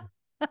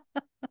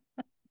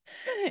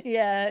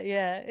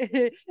 yeah.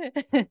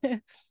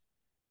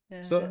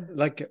 So,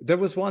 like, there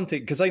was one thing,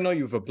 because I know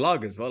you have a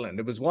blog as well, and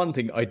there was one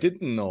thing I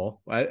didn't know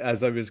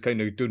as I was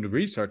kind of doing the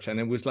research, and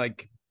it was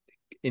like,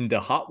 in the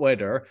hot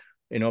weather,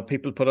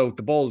 people put out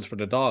the bowls for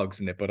the dogs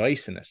and they put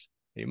ice in it.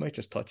 You might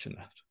just touch on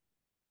that.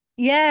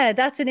 Yeah,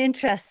 that's an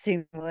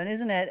interesting one,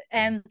 isn't it?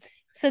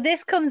 So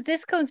this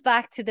comes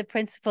back to the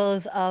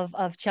principles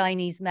of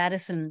Chinese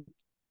medicine.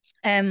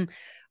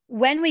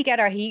 when we get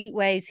our heat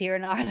waves here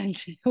in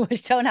Ireland,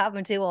 which don't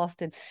happen too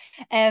often,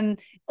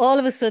 all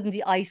of a sudden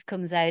the ice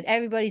comes out.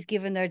 Everybody's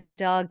giving their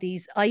dog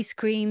these ice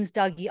creams,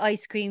 doggy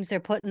ice creams. They're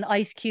putting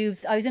ice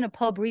cubes. I was in a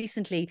pub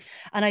recently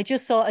and I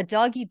just saw a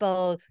doggy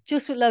bowl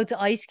just with loads of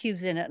ice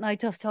cubes in it. And I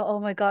just thought, oh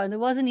my God, and there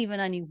wasn't even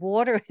any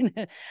water in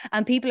it.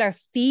 And people are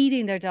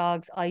feeding their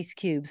dogs ice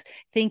cubes,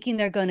 thinking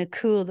they're going to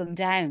cool them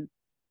down.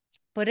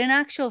 But in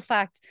actual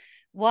fact,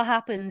 what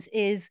happens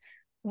is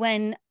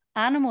when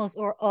animals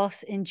or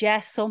us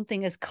ingest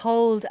something as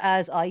cold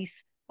as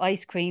ice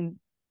cream,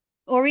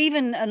 or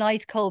even an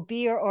ice cold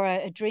beer or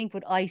a drink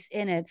with ice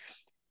in it,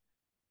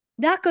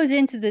 that goes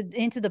into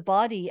the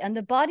body, and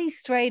the body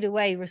straight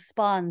away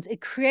responds.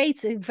 It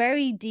creates a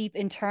very deep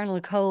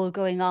internal cold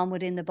going on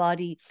within the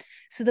body.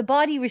 So the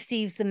body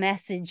receives the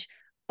message,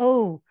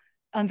 oh,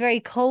 I'm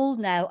very cold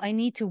now. I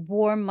need to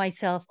warm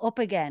myself up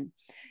again.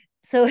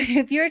 So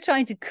if you're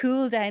trying to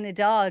cool down a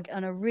dog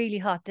on a really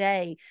hot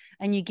day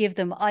and you give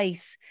them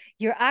ice,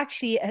 you're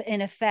actually in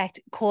effect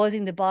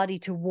causing the body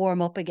to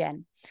warm up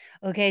again.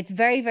 Okay, it's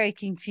very, very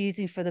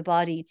confusing for the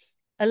body.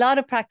 A lot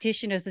of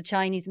practitioners of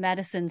Chinese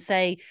medicine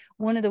say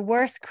one of the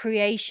worst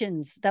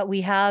creations that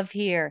we have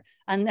here,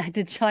 and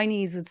the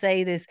Chinese would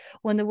say this,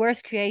 one of the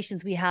worst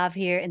creations we have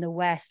here in the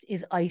West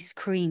is ice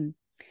cream.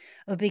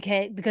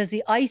 Because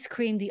the ice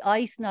cream, the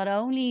ice not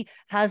only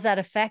has that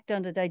effect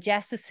on the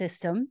digestive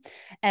system,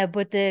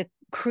 but the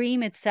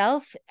cream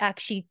itself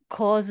actually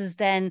causes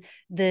then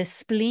the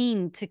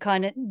spleen to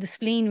the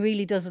spleen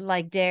really doesn't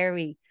like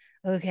dairy.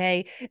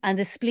 Okay. And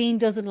the spleen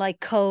doesn't like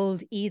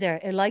cold either.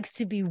 It likes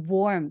to be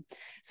warm.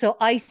 So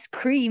ice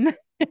cream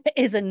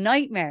is a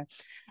nightmare.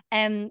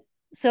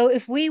 So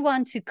if we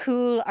want to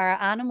cool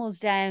our animals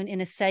down in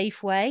a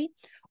safe way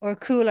or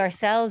cool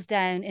ourselves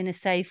down in a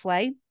safe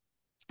way,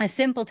 a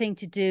simple thing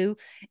to do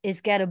is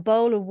get a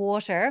bowl of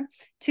water,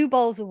 2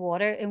 bowls of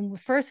water. In the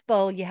first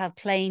bowl, you have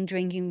plain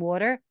drinking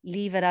water,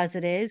 leave it as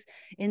it is.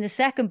 In the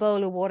second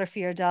bowl of water for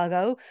your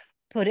doggo,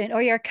 put in,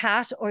 or your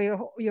cat or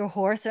your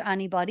horse or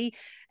anybody,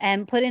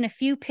 and put in a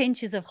few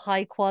pinches of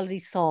high quality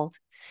salt,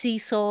 sea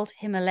salt,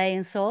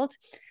 Himalayan salt,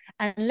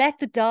 and let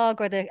the dog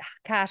or the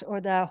cat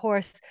or the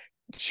horse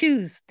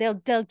choose.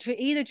 They'll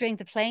either drink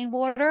the plain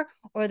water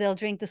or they'll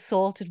drink the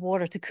salted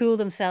water to cool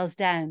themselves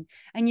down.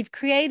 And you've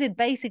created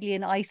basically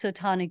an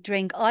isotonic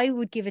drink. I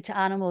would give it to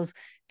animals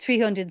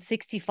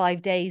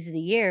 365 days of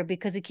the year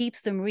because it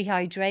keeps them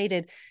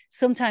rehydrated.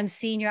 Sometimes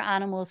senior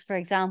animals, for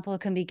example,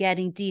 can be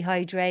getting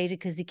dehydrated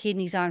because the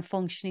kidneys aren't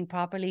functioning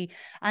properly,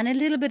 and a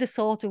little bit of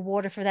salted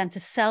water for them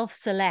to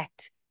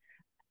self-select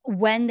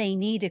when they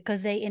need it,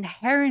 because they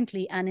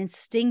inherently and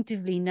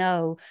instinctively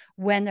know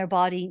when their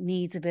body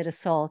needs a bit of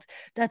salt.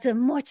 That's a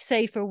much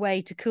safer way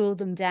to cool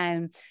them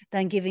down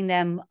than giving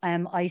them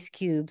ice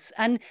cubes.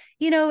 And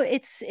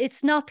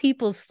it's not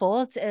people's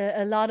fault.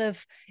 A lot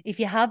of, if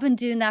you have been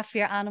doing that for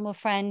your animal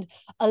friend,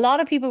 a lot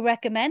of people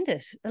recommend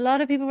it. A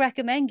lot of people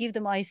recommend give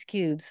them ice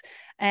cubes,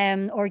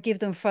 or give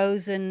them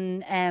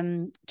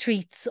frozen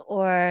treats,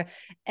 or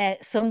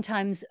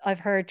sometimes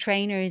I've heard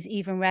trainers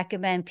even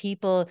recommend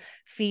people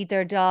feed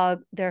their dog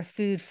their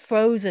food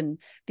frozen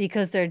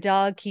because their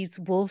dog keeps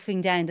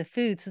wolfing down the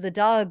food. So the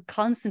dog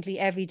constantly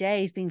every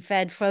day is being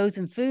fed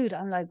frozen food.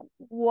 I'm like,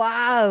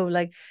 wow,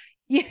 like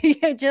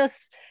you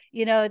just,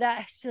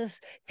 that's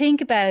just,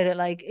 think about it.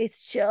 Like,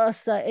 it's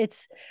just,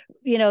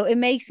 it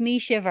makes me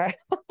shiver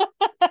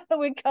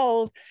with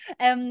cold.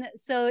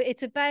 So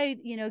it's about,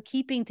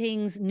 keeping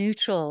things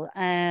neutral,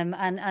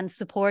 and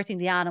supporting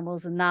the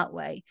animals in that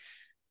way.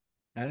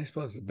 And I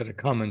suppose a bit of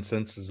common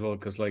sense as well,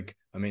 because,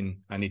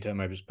 anytime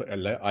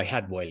I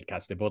had wild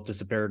cats, they both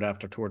disappeared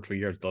after 2 or 3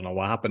 years. Don't know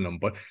what happened to them,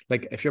 but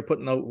if you're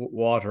putting out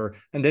water,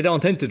 and they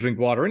don't tend to drink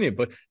water anyway,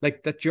 but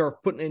that you're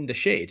putting in the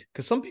shade,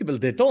 because some people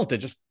they don't,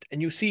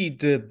 and you see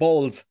the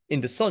balls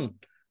in the sun,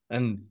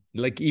 and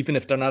even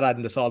if they're not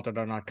adding the salt or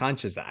they're not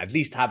conscious, at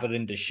least have it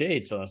in the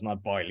shade so it's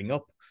not boiling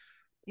up.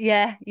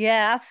 Yeah,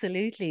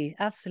 absolutely.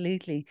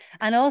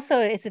 And also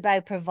it's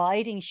about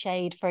providing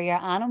shade for your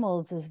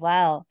animals as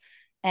well.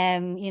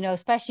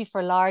 Especially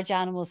for large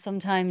animals,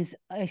 sometimes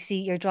I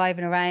see you're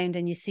driving around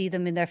and you see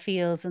them in their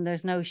fields and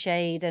there's no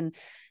shade, and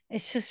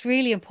it's just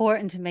really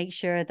important to make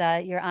sure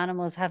that your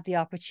animals have the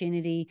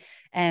opportunity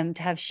to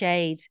have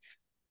shade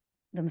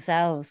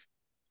themselves.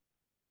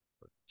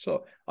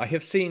 So I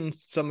have seen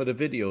some of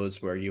the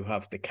videos where you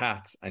have the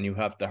cats and you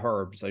have the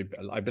herbs.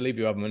 I believe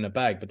you have them in a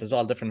bag, but there's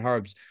all different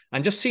herbs,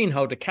 and just seeing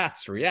how the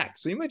cats react.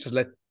 So you might just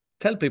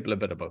tell people a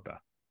bit about that.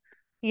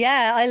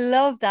 Yeah, I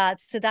love that.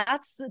 So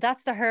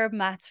that's the herb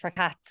mats for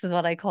cats, is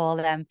what I call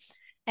them.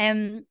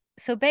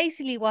 So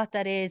basically what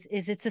that is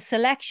it's a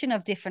selection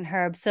of different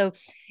herbs. So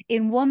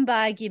in one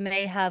bag you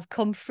may have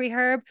comfrey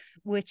herb,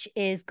 which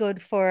is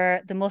good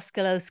for the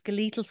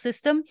musculoskeletal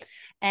system.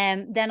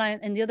 Then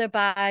in the other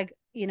bag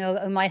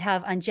it might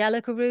have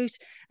angelica root.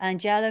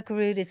 Angelica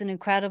root is an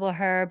incredible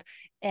herb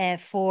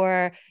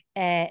for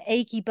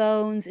achy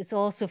bones. It's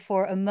also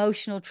for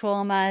emotional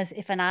traumas.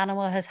 If an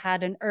animal has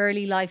had an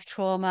early life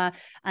trauma,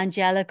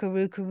 angelica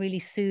root can really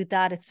soothe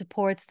that. It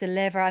supports the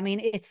liver. I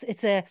mean,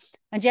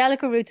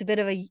 angelica root's a bit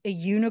of a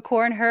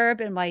unicorn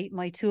herb in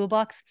my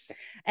toolbox.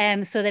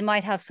 So they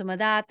might have some of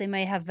that. They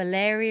might have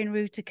valerian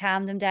root to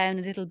calm them down,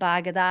 a little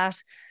bag of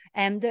that.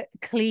 The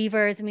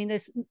cleavers. I mean,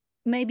 there's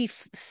maybe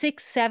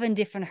 6-7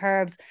 different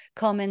herbs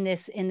come in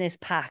this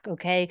pack.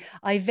 Okay,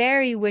 I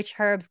vary which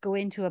herbs go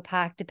into a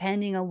pack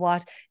depending on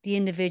what the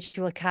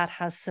individual cat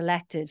has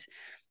selected.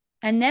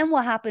 And then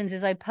what happens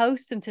is I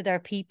post them to their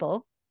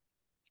people,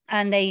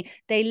 and they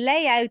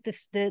lay out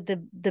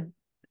the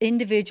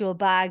individual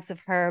bags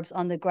of herbs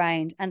on the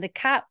ground, and the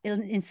cat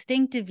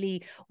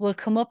instinctively will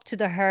come up to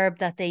the herb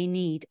that they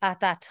need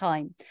at that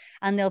time,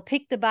 and they'll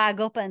pick the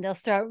bag up and they'll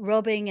start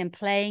rubbing and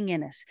playing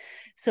in it.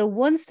 So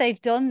once they've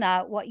done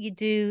that, what you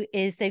do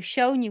is they've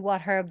shown you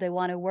what herb they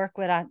want to work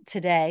with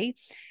today,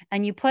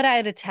 and you put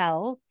out a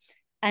towel.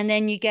 And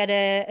then you get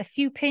a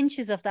few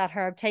pinches of that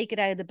herb, take it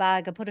out of the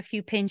bag and put a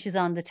few pinches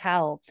on the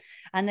towel.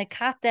 And the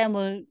cat then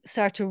will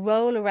start to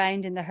roll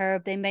around in the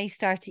herb. They may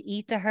start to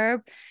eat the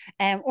herb,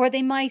 or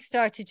they might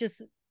start to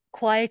just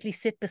quietly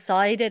sit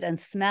beside it and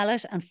smell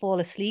it and fall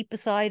asleep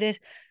beside it.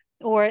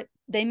 Or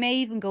they may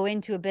even go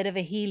into a bit of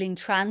a healing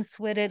trance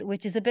with it,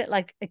 which is a bit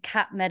like a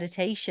cat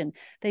meditation.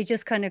 They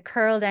just kind of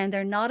curl down.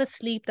 They're not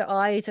asleep. Their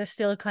eyes are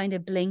still kind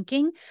of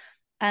blinking,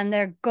 and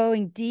they're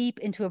going deep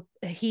into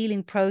a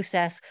healing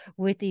process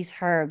with these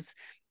herbs.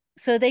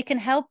 So they can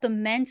help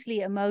them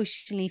mentally,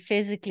 emotionally,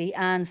 physically,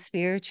 and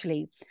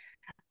spiritually.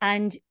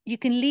 And you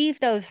can leave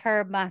those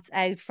herb mats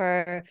out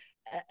for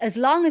as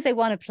long as they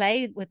want to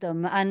play with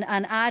them, and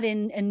add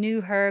in a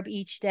new herb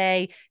each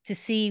day to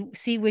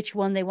see which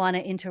one they want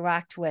to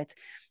interact with.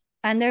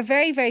 And they're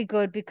very, very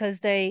good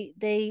because they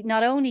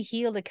not only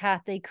heal the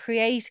cat, they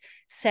create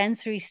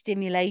sensory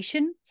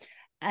stimulation,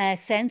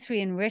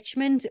 sensory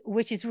enrichment,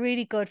 which is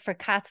really good for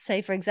cats,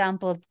 say, for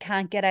example,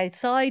 can't get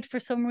outside for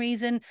some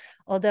reason.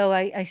 Although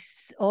I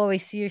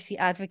always seriously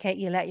advocate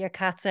you let your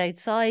cats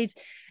outside.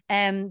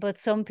 But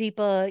some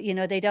people,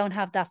 they don't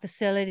have that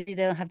facility,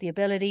 they don't have the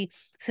ability.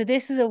 So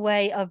this is a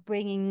way of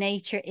bringing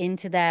nature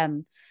into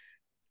them.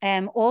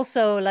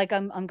 Also, like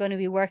I'm going to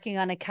be working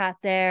on a cat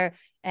there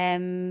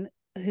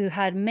who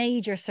had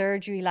major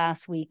surgery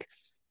last week.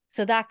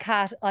 So that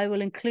cat, I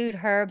will include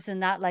herbs in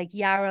that, like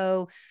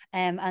yarrow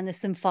and the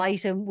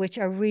symphytum, which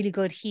are really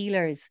good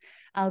healers.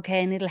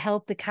 Okay, and it'll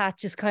help the cat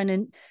just kind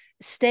of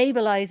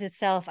stabilize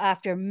itself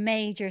after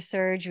major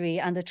surgery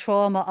and the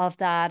trauma of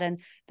that,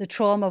 and the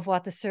trauma of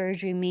what the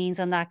surgery means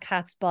on that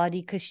cat's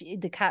body, because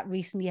the cat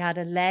recently had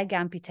a leg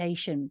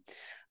amputation.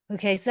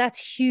 Okay, so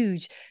that's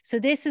huge. So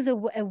this is a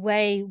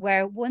way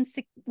where once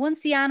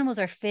the animals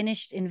are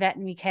finished in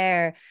veterinary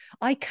care,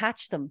 I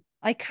catch them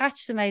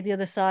out the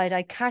other side.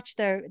 I catch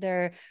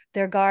their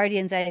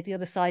guardians out the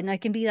other side, and I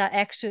can be that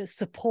extra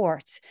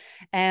support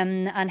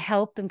and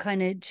help them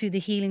kind of to the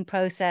healing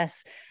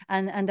process.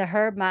 And the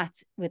herb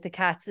mats with the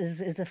cats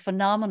is a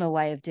phenomenal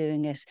way of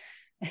doing it.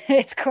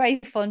 It's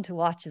great fun to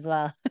watch as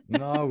well.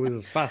 No, it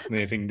was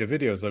fascinating. The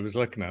videos, I was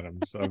looking at them.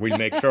 So we'll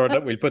make sure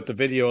that we'll put the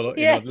video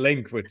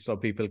link with so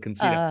people can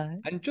see that.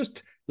 And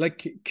just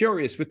like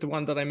curious with the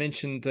one that I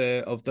mentioned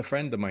of the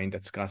friend of mine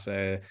that's got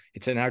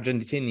it's an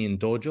Argentinian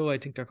dojo, I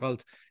think they're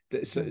called.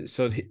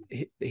 So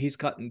he's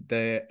gotten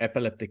the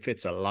epileptic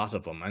fits, a lot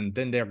of them, and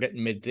then they're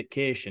getting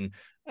medication,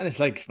 and it's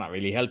like it's not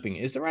really helping.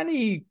 Is there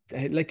any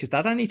is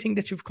that anything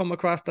that you've come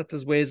across that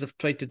there's ways of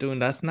trying to doing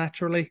that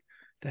naturally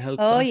to help?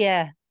 Oh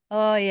yeah.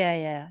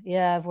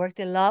 I've worked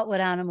a lot with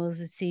animals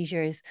with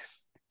seizures.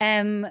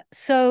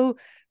 So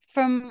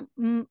from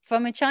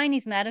a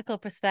Chinese medical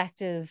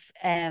perspective,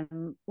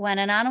 when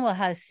an animal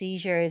has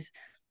seizures,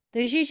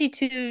 there's usually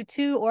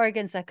two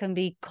organs that can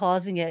be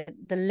causing it: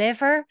 the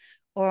liver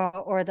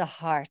or the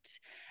heart.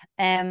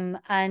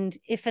 And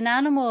if an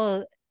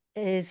animal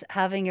is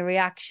having a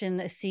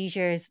reaction,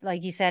 seizures,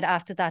 like you said,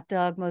 after that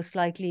dog, most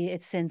likely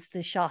it's since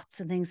the shots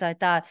and things like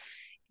that.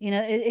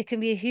 It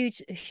can be a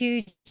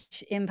huge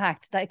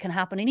impact that can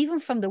happen. And even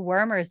from the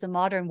wormers, the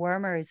modern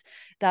wormers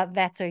that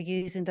vets are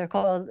using, they're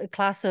called a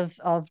class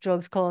of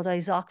drugs called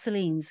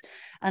isoxazolines.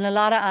 And a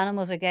lot of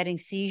animals are getting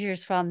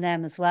seizures from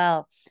them as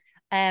well.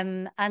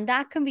 And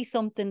that can be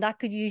something that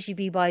could usually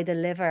be by the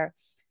liver.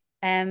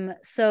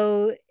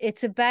 So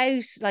it's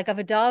about, like, I have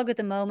a dog at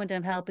the moment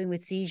I'm helping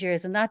with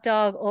seizures, and that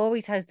dog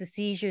always has the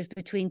seizures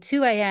between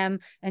 2 a.m.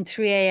 and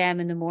 3 a.m.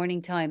 in the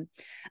morning time.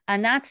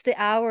 And that's the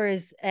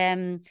hours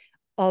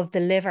of the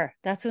liver.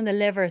 That's when the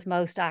liver is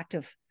most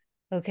active.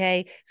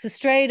 Okay, so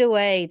straight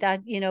away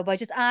that, by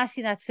just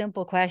asking that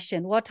simple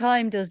question, what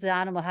time does the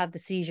animal have the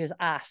seizures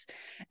at?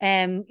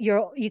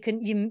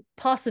 You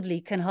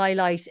possibly can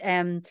highlight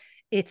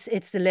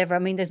it's the liver. I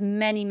mean, there's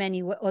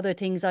many other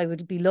things I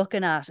would be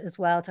looking at as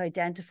well to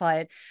identify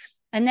it.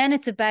 And then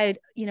it's about,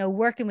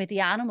 working with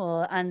the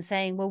animal and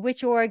saying, well,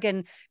 which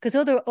organ, because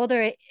other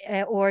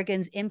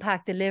organs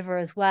impact the liver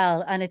as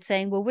well. And it's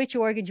saying, well, which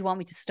organ do you want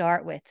me to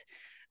start with?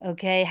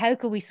 Okay, how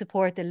can we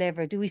support the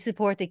liver? Do we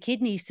support the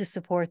kidneys to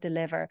support the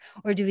liver,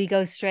 or do we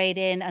go straight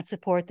in and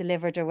support the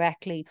liver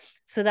directly?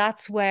 So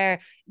that's where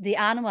the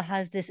animal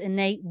has this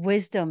innate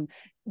wisdom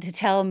to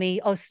tell me,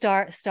 oh,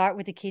 start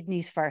with the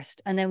kidneys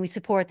first, and then we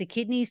support the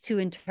kidneys to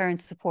in turn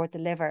support the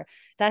liver.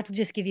 That will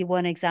just give you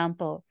one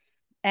example.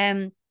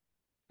 And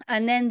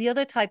then the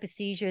other type of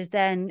seizures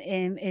then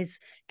is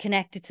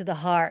connected to the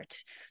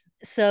heart.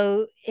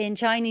 So in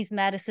Chinese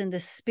medicine, the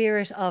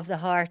spirit of the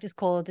heart is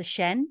called the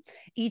Shen.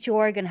 Each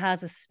organ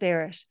has a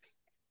spirit,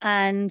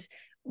 and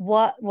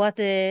what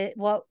the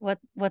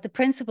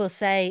principles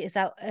say is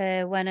that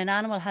when an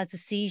animal has a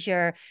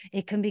seizure,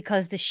 it can be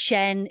because the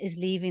Shen is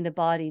leaving the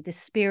body, the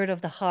spirit of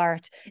the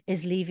heart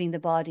is leaving the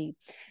body.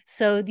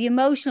 So the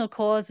emotional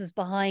causes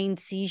behind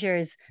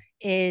seizures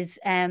is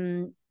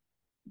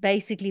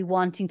basically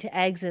wanting to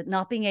exit,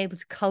 not being able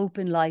to cope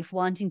in life,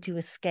 wanting to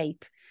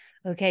escape.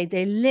 Okay,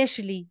 they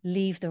literally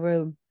leave the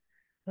room.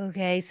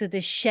 Okay, so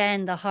the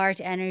Shen, the heart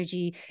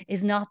energy,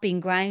 is not being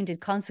grounded.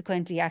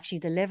 Consequently, actually,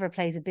 the liver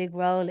plays a big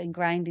role in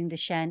grounding the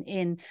Shen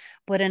in.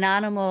 But an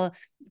animal,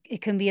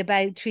 it can be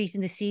about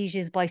treating the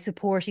seizures by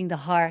supporting the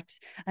heart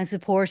and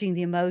supporting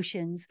the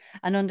emotions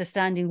and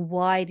understanding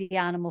why the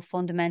animal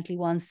fundamentally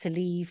wants to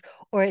leave.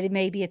 Or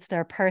maybe it's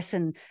their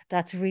person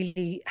that's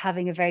really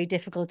having a very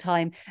difficult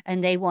time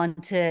and they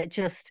want to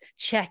just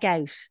check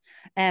out.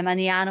 And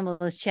the animal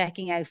is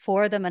checking out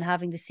for them and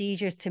having the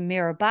seizures to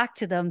mirror back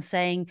to them,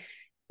 saying,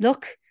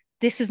 look,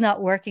 this is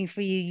not working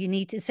for you. You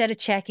need to, instead of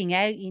checking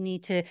out, you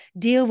need to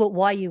deal with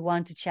why you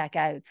want to check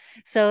out.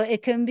 So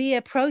it can be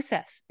a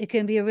process. It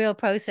can be a real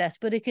process,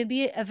 but it can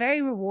be a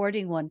very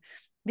rewarding one,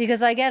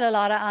 because I get a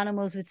lot of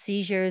animals with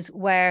seizures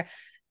where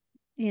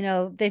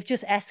they've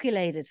just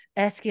escalated.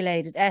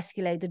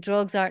 The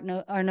drugs are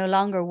no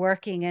longer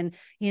working, and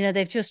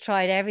they've just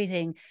tried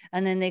everything,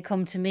 and then they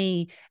come to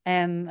me,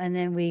 and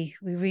then we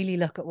really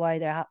look at why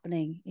they're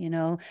happening.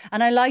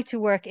 And I like to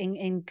work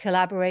in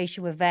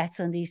collaboration with vets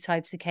on these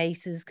types of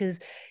cases,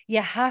 because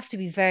you have to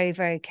be very,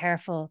 very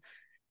careful.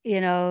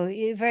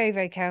 Very,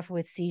 very careful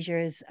with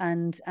seizures,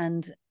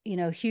 and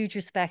huge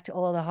respect to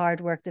all the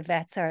hard work the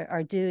vets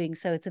are doing.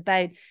 So it's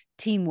about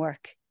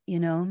teamwork.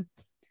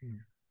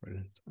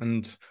 Brilliant.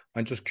 And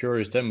I'm just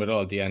curious then, with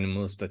all the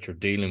animals that you're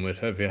dealing with,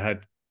 have you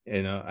had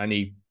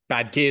any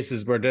bad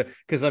cases where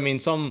because I mean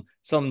some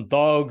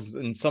dogs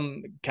and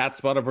some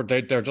cats, whatever,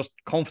 they're just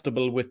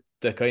comfortable with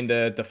the kind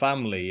of the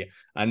family,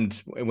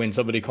 and when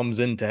somebody comes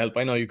in to help,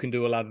 I know you can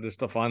do a lot of this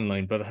stuff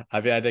online, but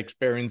have you had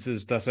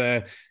experiences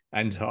that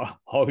and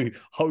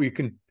how you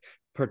can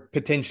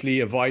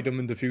potentially avoid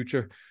them in the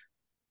future?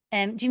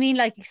 Do you mean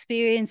like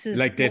experiences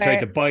like they try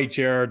to bite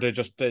you, or they're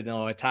just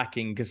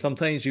attacking? Because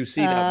sometimes you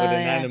see that with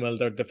an animal,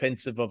 they're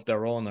defensive of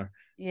their owner.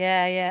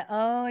 Yeah.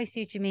 Oh, I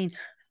see what you mean.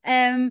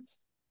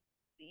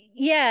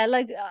 Yeah,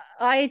 like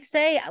I'd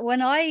say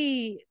when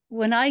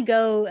I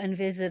go and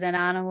visit an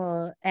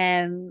animal,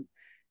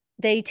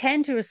 they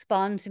tend to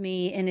respond to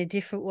me in a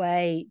different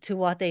way to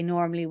what they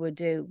normally would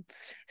do.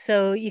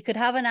 So you could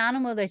have an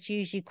animal that's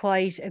usually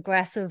quite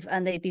aggressive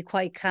and they'd be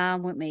quite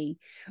calm with me.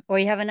 Or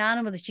you have an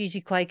animal that's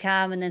usually quite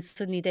calm and then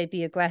suddenly they'd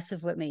be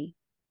aggressive with me.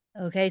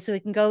 Okay, so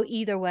it can go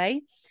either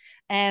way.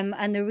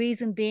 And the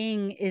reason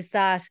being is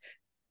that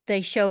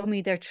they show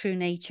me their true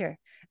nature,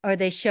 or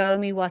they show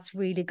me what's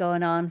really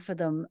going on for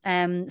them.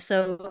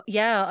 So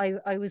yeah,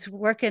 I was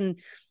working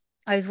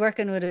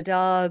with a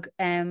dog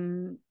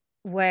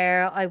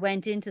where I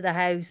went into the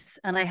house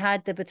and I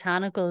had the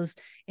botanicals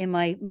in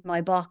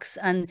my box,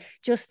 and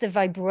just the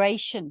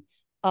vibration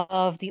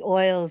of the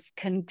oils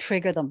can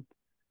trigger them.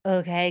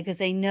 Okay, because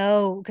they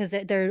know, because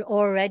they're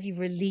already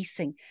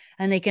releasing,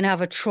 and they can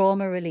have a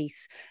trauma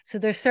release. So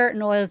there's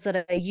certain oils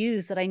that I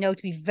use that I know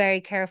to be very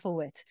careful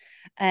with.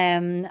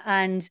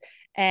 And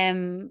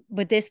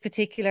with this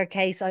particular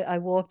case, I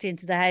walked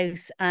into the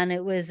house and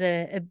it was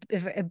a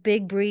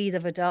big breed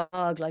of a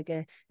dog, like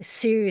a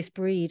serious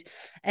breed.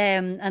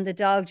 And the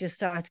dog just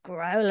starts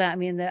growling at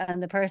me,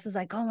 and the person's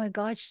like, oh my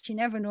God, she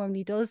never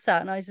normally does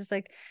that. And I was just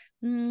like,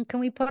 can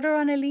we put her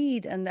on a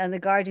lead? And the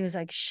guardian was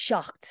like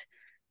shocked.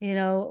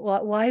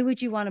 Why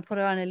would you want to put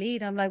her on a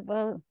lead? I'm like,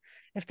 well,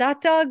 if that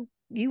dog,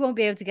 you won't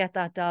be able to get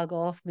that dog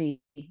off me.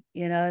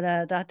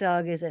 That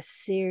dog is a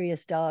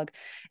serious dog.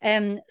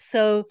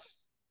 So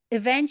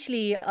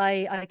eventually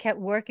I kept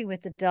working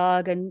with the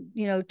dog, and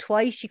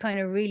twice she kind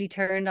of really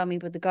turned on me,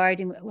 but the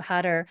guardian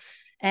had her.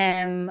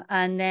 And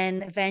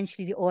then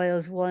eventually the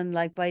oils won.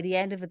 Like by the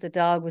end of it, the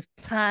dog was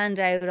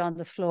panned out on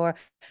the floor,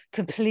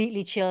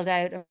 completely chilled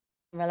out and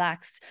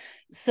relaxed.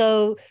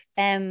 So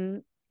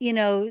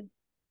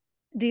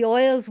the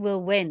oils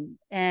will win.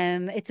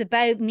 It's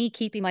about me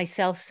keeping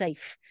myself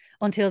safe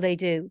until they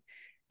do.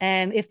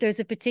 If there's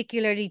a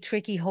particularly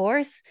tricky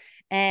horse,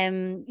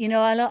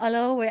 I'll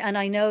always, and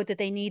I know that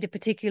they need a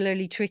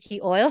particularly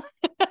tricky oil,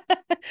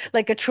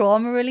 like a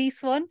trauma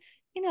release one.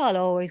 I'll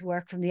always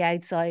work from the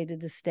outside of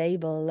the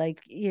stable.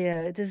 Like,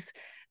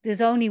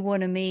 there's only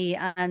one of me,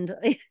 and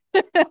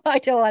I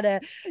don't want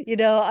to,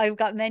 I've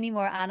got many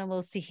more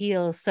animals to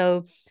heal.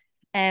 So,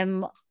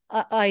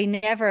 I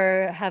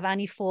never have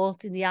any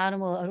fault in the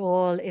animal at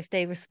all if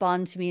they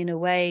respond to me in a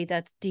way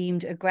that's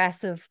deemed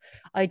aggressive.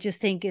 I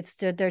just think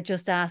they're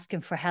just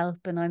asking for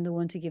help, and I'm the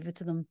one to give it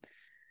to them.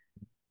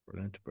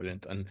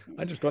 Brilliant. And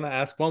I'm just going to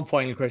ask one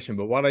final question,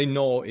 but what I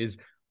know is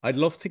I'd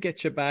love to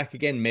get you back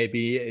again,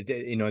 maybe,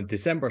 in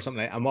December or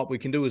something. And what we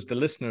can do is the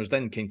listeners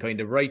then can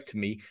kind of write to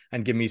me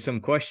and give me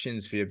some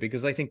questions for you,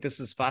 because I think this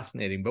is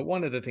fascinating. But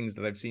one of the things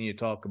that I've seen you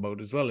talk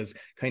about as well is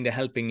kind of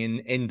helping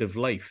in end of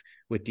life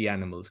with the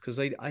animals, because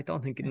I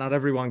don't think not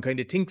everyone kind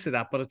of thinks of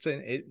that, but it's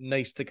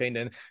nice to kind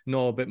of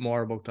know a bit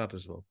more about that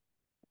as well.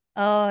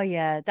 Oh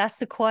yeah, that's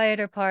the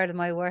quieter part of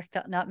my work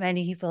that not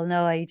many people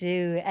know I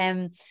do.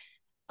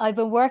 I've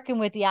been working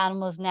with the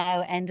animals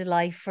now, end of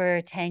life,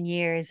 for 10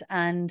 years.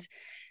 And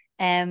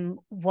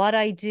what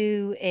I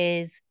do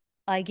is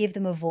I give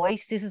them a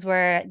voice. This is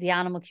where the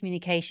animal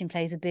communication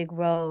plays a big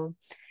role.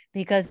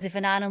 Because if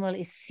an animal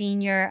is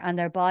senior and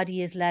their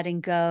body is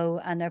letting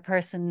go and their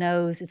person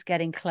knows it's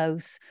getting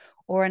close,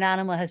 or an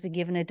animal has been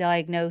given a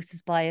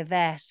diagnosis by a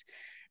vet,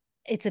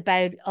 it's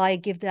about, I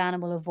give the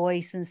animal a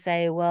voice and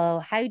say,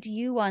 well, how do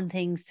you want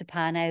things to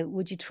pan out?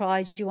 Do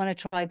you want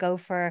to try go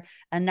for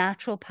a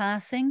natural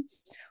passing?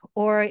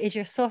 Or is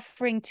your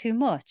suffering too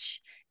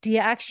much? Do you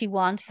actually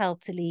want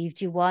help to leave?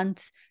 Do you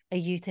want a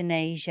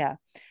euthanasia?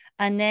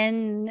 And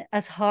then,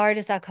 as hard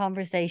as that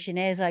conversation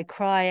is, I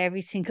cry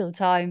every single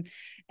time.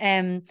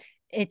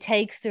 It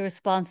takes the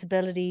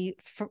responsibility,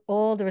 for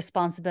all the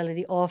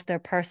responsibility off their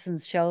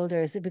person's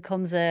shoulders. It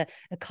becomes a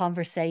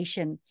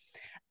conversation.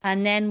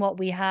 And then what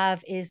we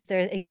have is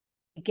there's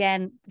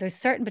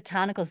certain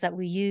botanicals that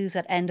we use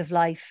at end of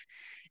life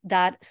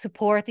that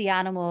support the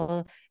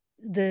animal,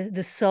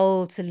 the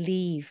soul to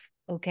leave.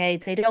 Okay.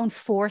 They don't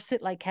force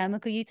it like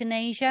chemical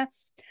euthanasia,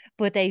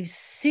 but they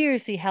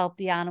seriously help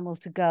the animal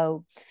to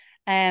go.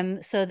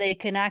 So they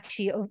can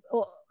actually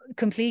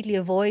completely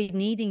avoid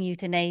needing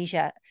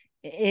euthanasia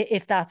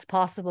if that's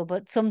possible,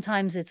 but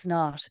sometimes it's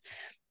not.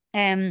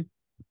 And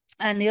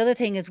the other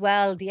thing as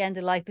well, the end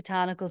of life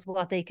botanicals,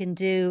 what they can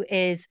do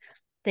is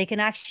they can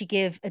actually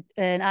give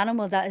an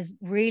animal that is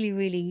really,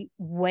 really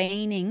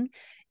waning,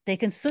 they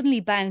can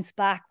suddenly bounce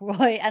back,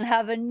 right, and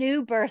have a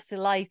new burst of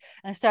life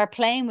and start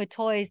playing with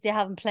toys they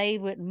haven't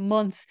played with in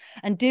months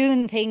and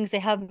doing things they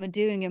haven't been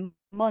doing in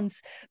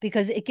months,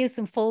 because it gives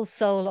them full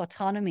soul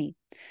autonomy.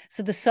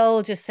 So the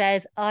soul just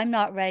says, I'm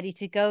not ready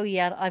to go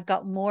yet. I've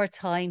got more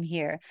time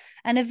here.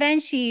 And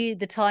eventually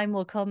the time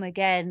will come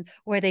again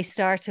where they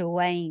start to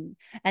wane.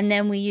 And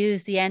then we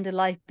use the end of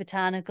life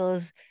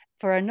botanicals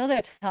for another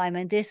time,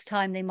 and this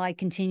time they might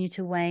continue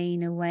to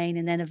wane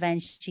and then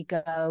eventually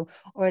go,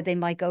 or they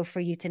might go for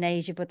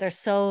euthanasia, but their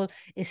soul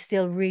is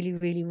still really,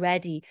 really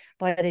ready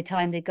by the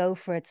time they go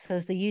for it. So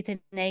the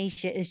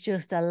euthanasia is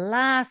just a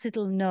last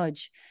little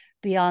nudge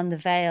beyond the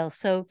veil.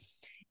 So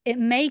it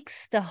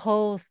makes the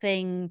whole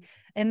thing,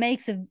 it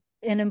makes an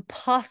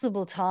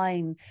impossible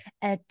time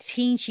a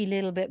teensy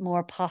little bit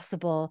more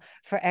possible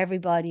for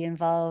everybody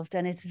involved.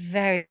 And it's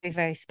very,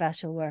 very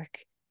special work.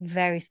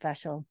 Very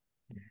special.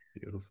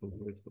 Beautiful.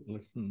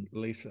 Listen,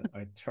 Lisa,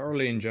 I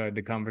thoroughly enjoyed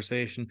the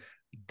conversation.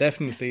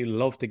 Definitely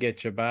love to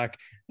get you back.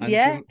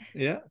 And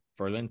yeah,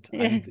 brilliant.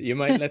 And you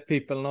might let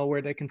people know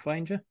where they can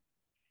find you.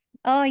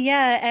 Oh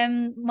yeah.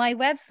 My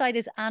website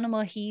is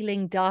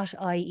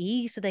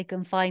animalhealing.ie, so they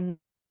can find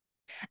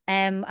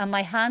and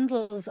my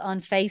handles on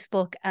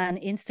Facebook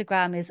and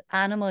Instagram is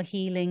Animal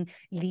Healing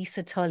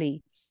Lisa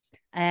Tully.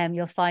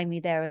 You'll find me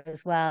there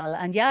as well.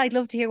 And yeah, I'd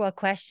love to hear what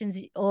questions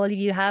all of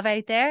you have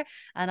out there,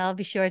 and I'll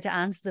be sure to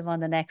answer them on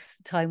the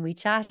next time we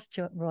chat,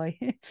 Roy.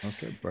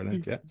 Okay,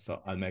 brilliant. Yeah,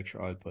 so I'll make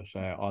sure I'll put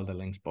all the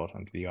links both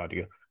onto the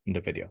audio and the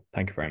video.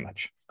 Thank you very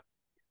much.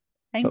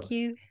 Thank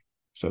you.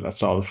 So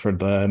that's all for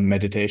the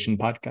meditation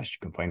podcast. You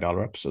can find all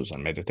our episodes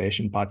on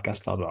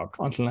meditationpodcast.org.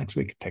 Until next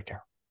week, take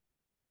care.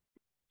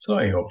 So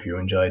I hope you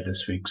enjoyed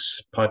this week's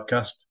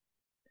podcast.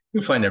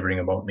 You'll find everything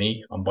about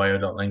me on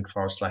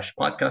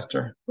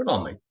bio.link/podcaster with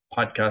all my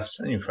podcasts,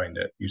 and you'll find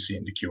it, you see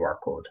in the QR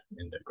code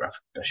in the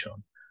graphic that's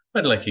shown.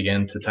 I'd like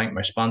again to thank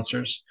my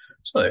sponsors.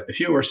 So if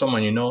you or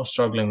someone you know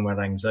struggling with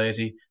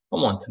anxiety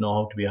and want to know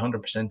how to be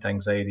 100%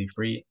 anxiety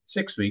free in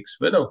 6 weeks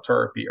without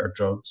therapy or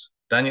drugs,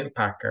 Daniel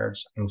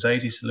Packard's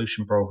Anxiety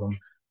Solution Program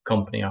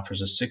company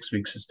offers a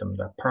 6-week system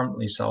that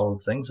permanently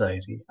solves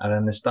anxiety at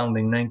an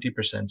astounding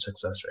 90%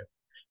 success rate.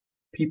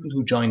 People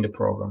who join the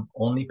program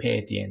only pay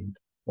at the end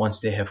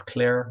once they have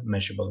clear,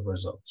 measurable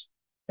results.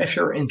 If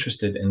you're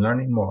interested in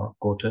learning more,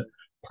 go to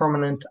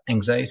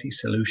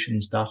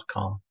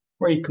permanentanxietysolutions.com,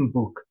 where you can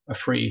book a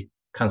free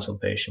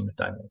consultation with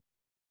Daniel.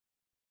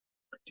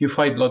 Do you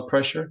fight blood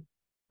pressure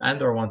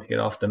and or want to get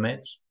off the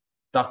meds?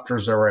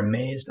 Doctors are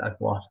amazed at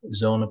what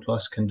Zona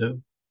Plus can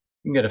do.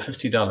 You can get a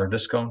 $50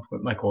 discount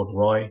with my code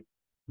ROY,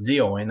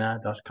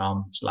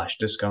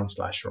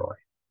 zona.com/discount/ROY.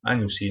 And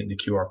you'll see it in the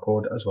QR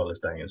code as well as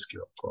Daniel's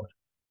QR code.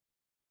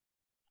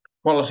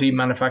 Quality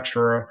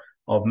manufacturer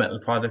of metal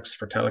products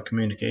for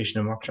telecommunication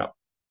and workshop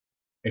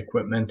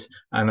equipment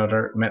and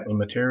other metal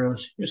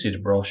materials. You see the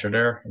brochure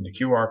there in the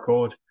QR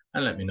code,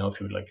 and let me know if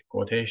you would like a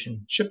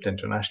quotation, shipped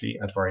internationally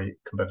at very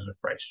competitive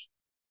price.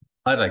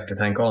 I'd like to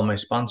thank all my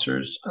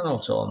sponsors and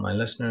also all my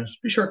listeners.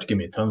 Be sure to give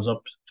me a thumbs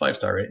up,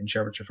 5-star rating,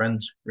 share with your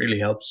friends, really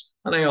helps.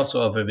 And I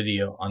also have a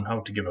video on how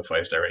to give a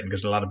 5-star rating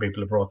because a lot of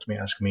people have wrote to me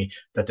asking me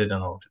that they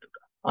don't know how to do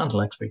that.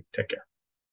 Until next week, take care.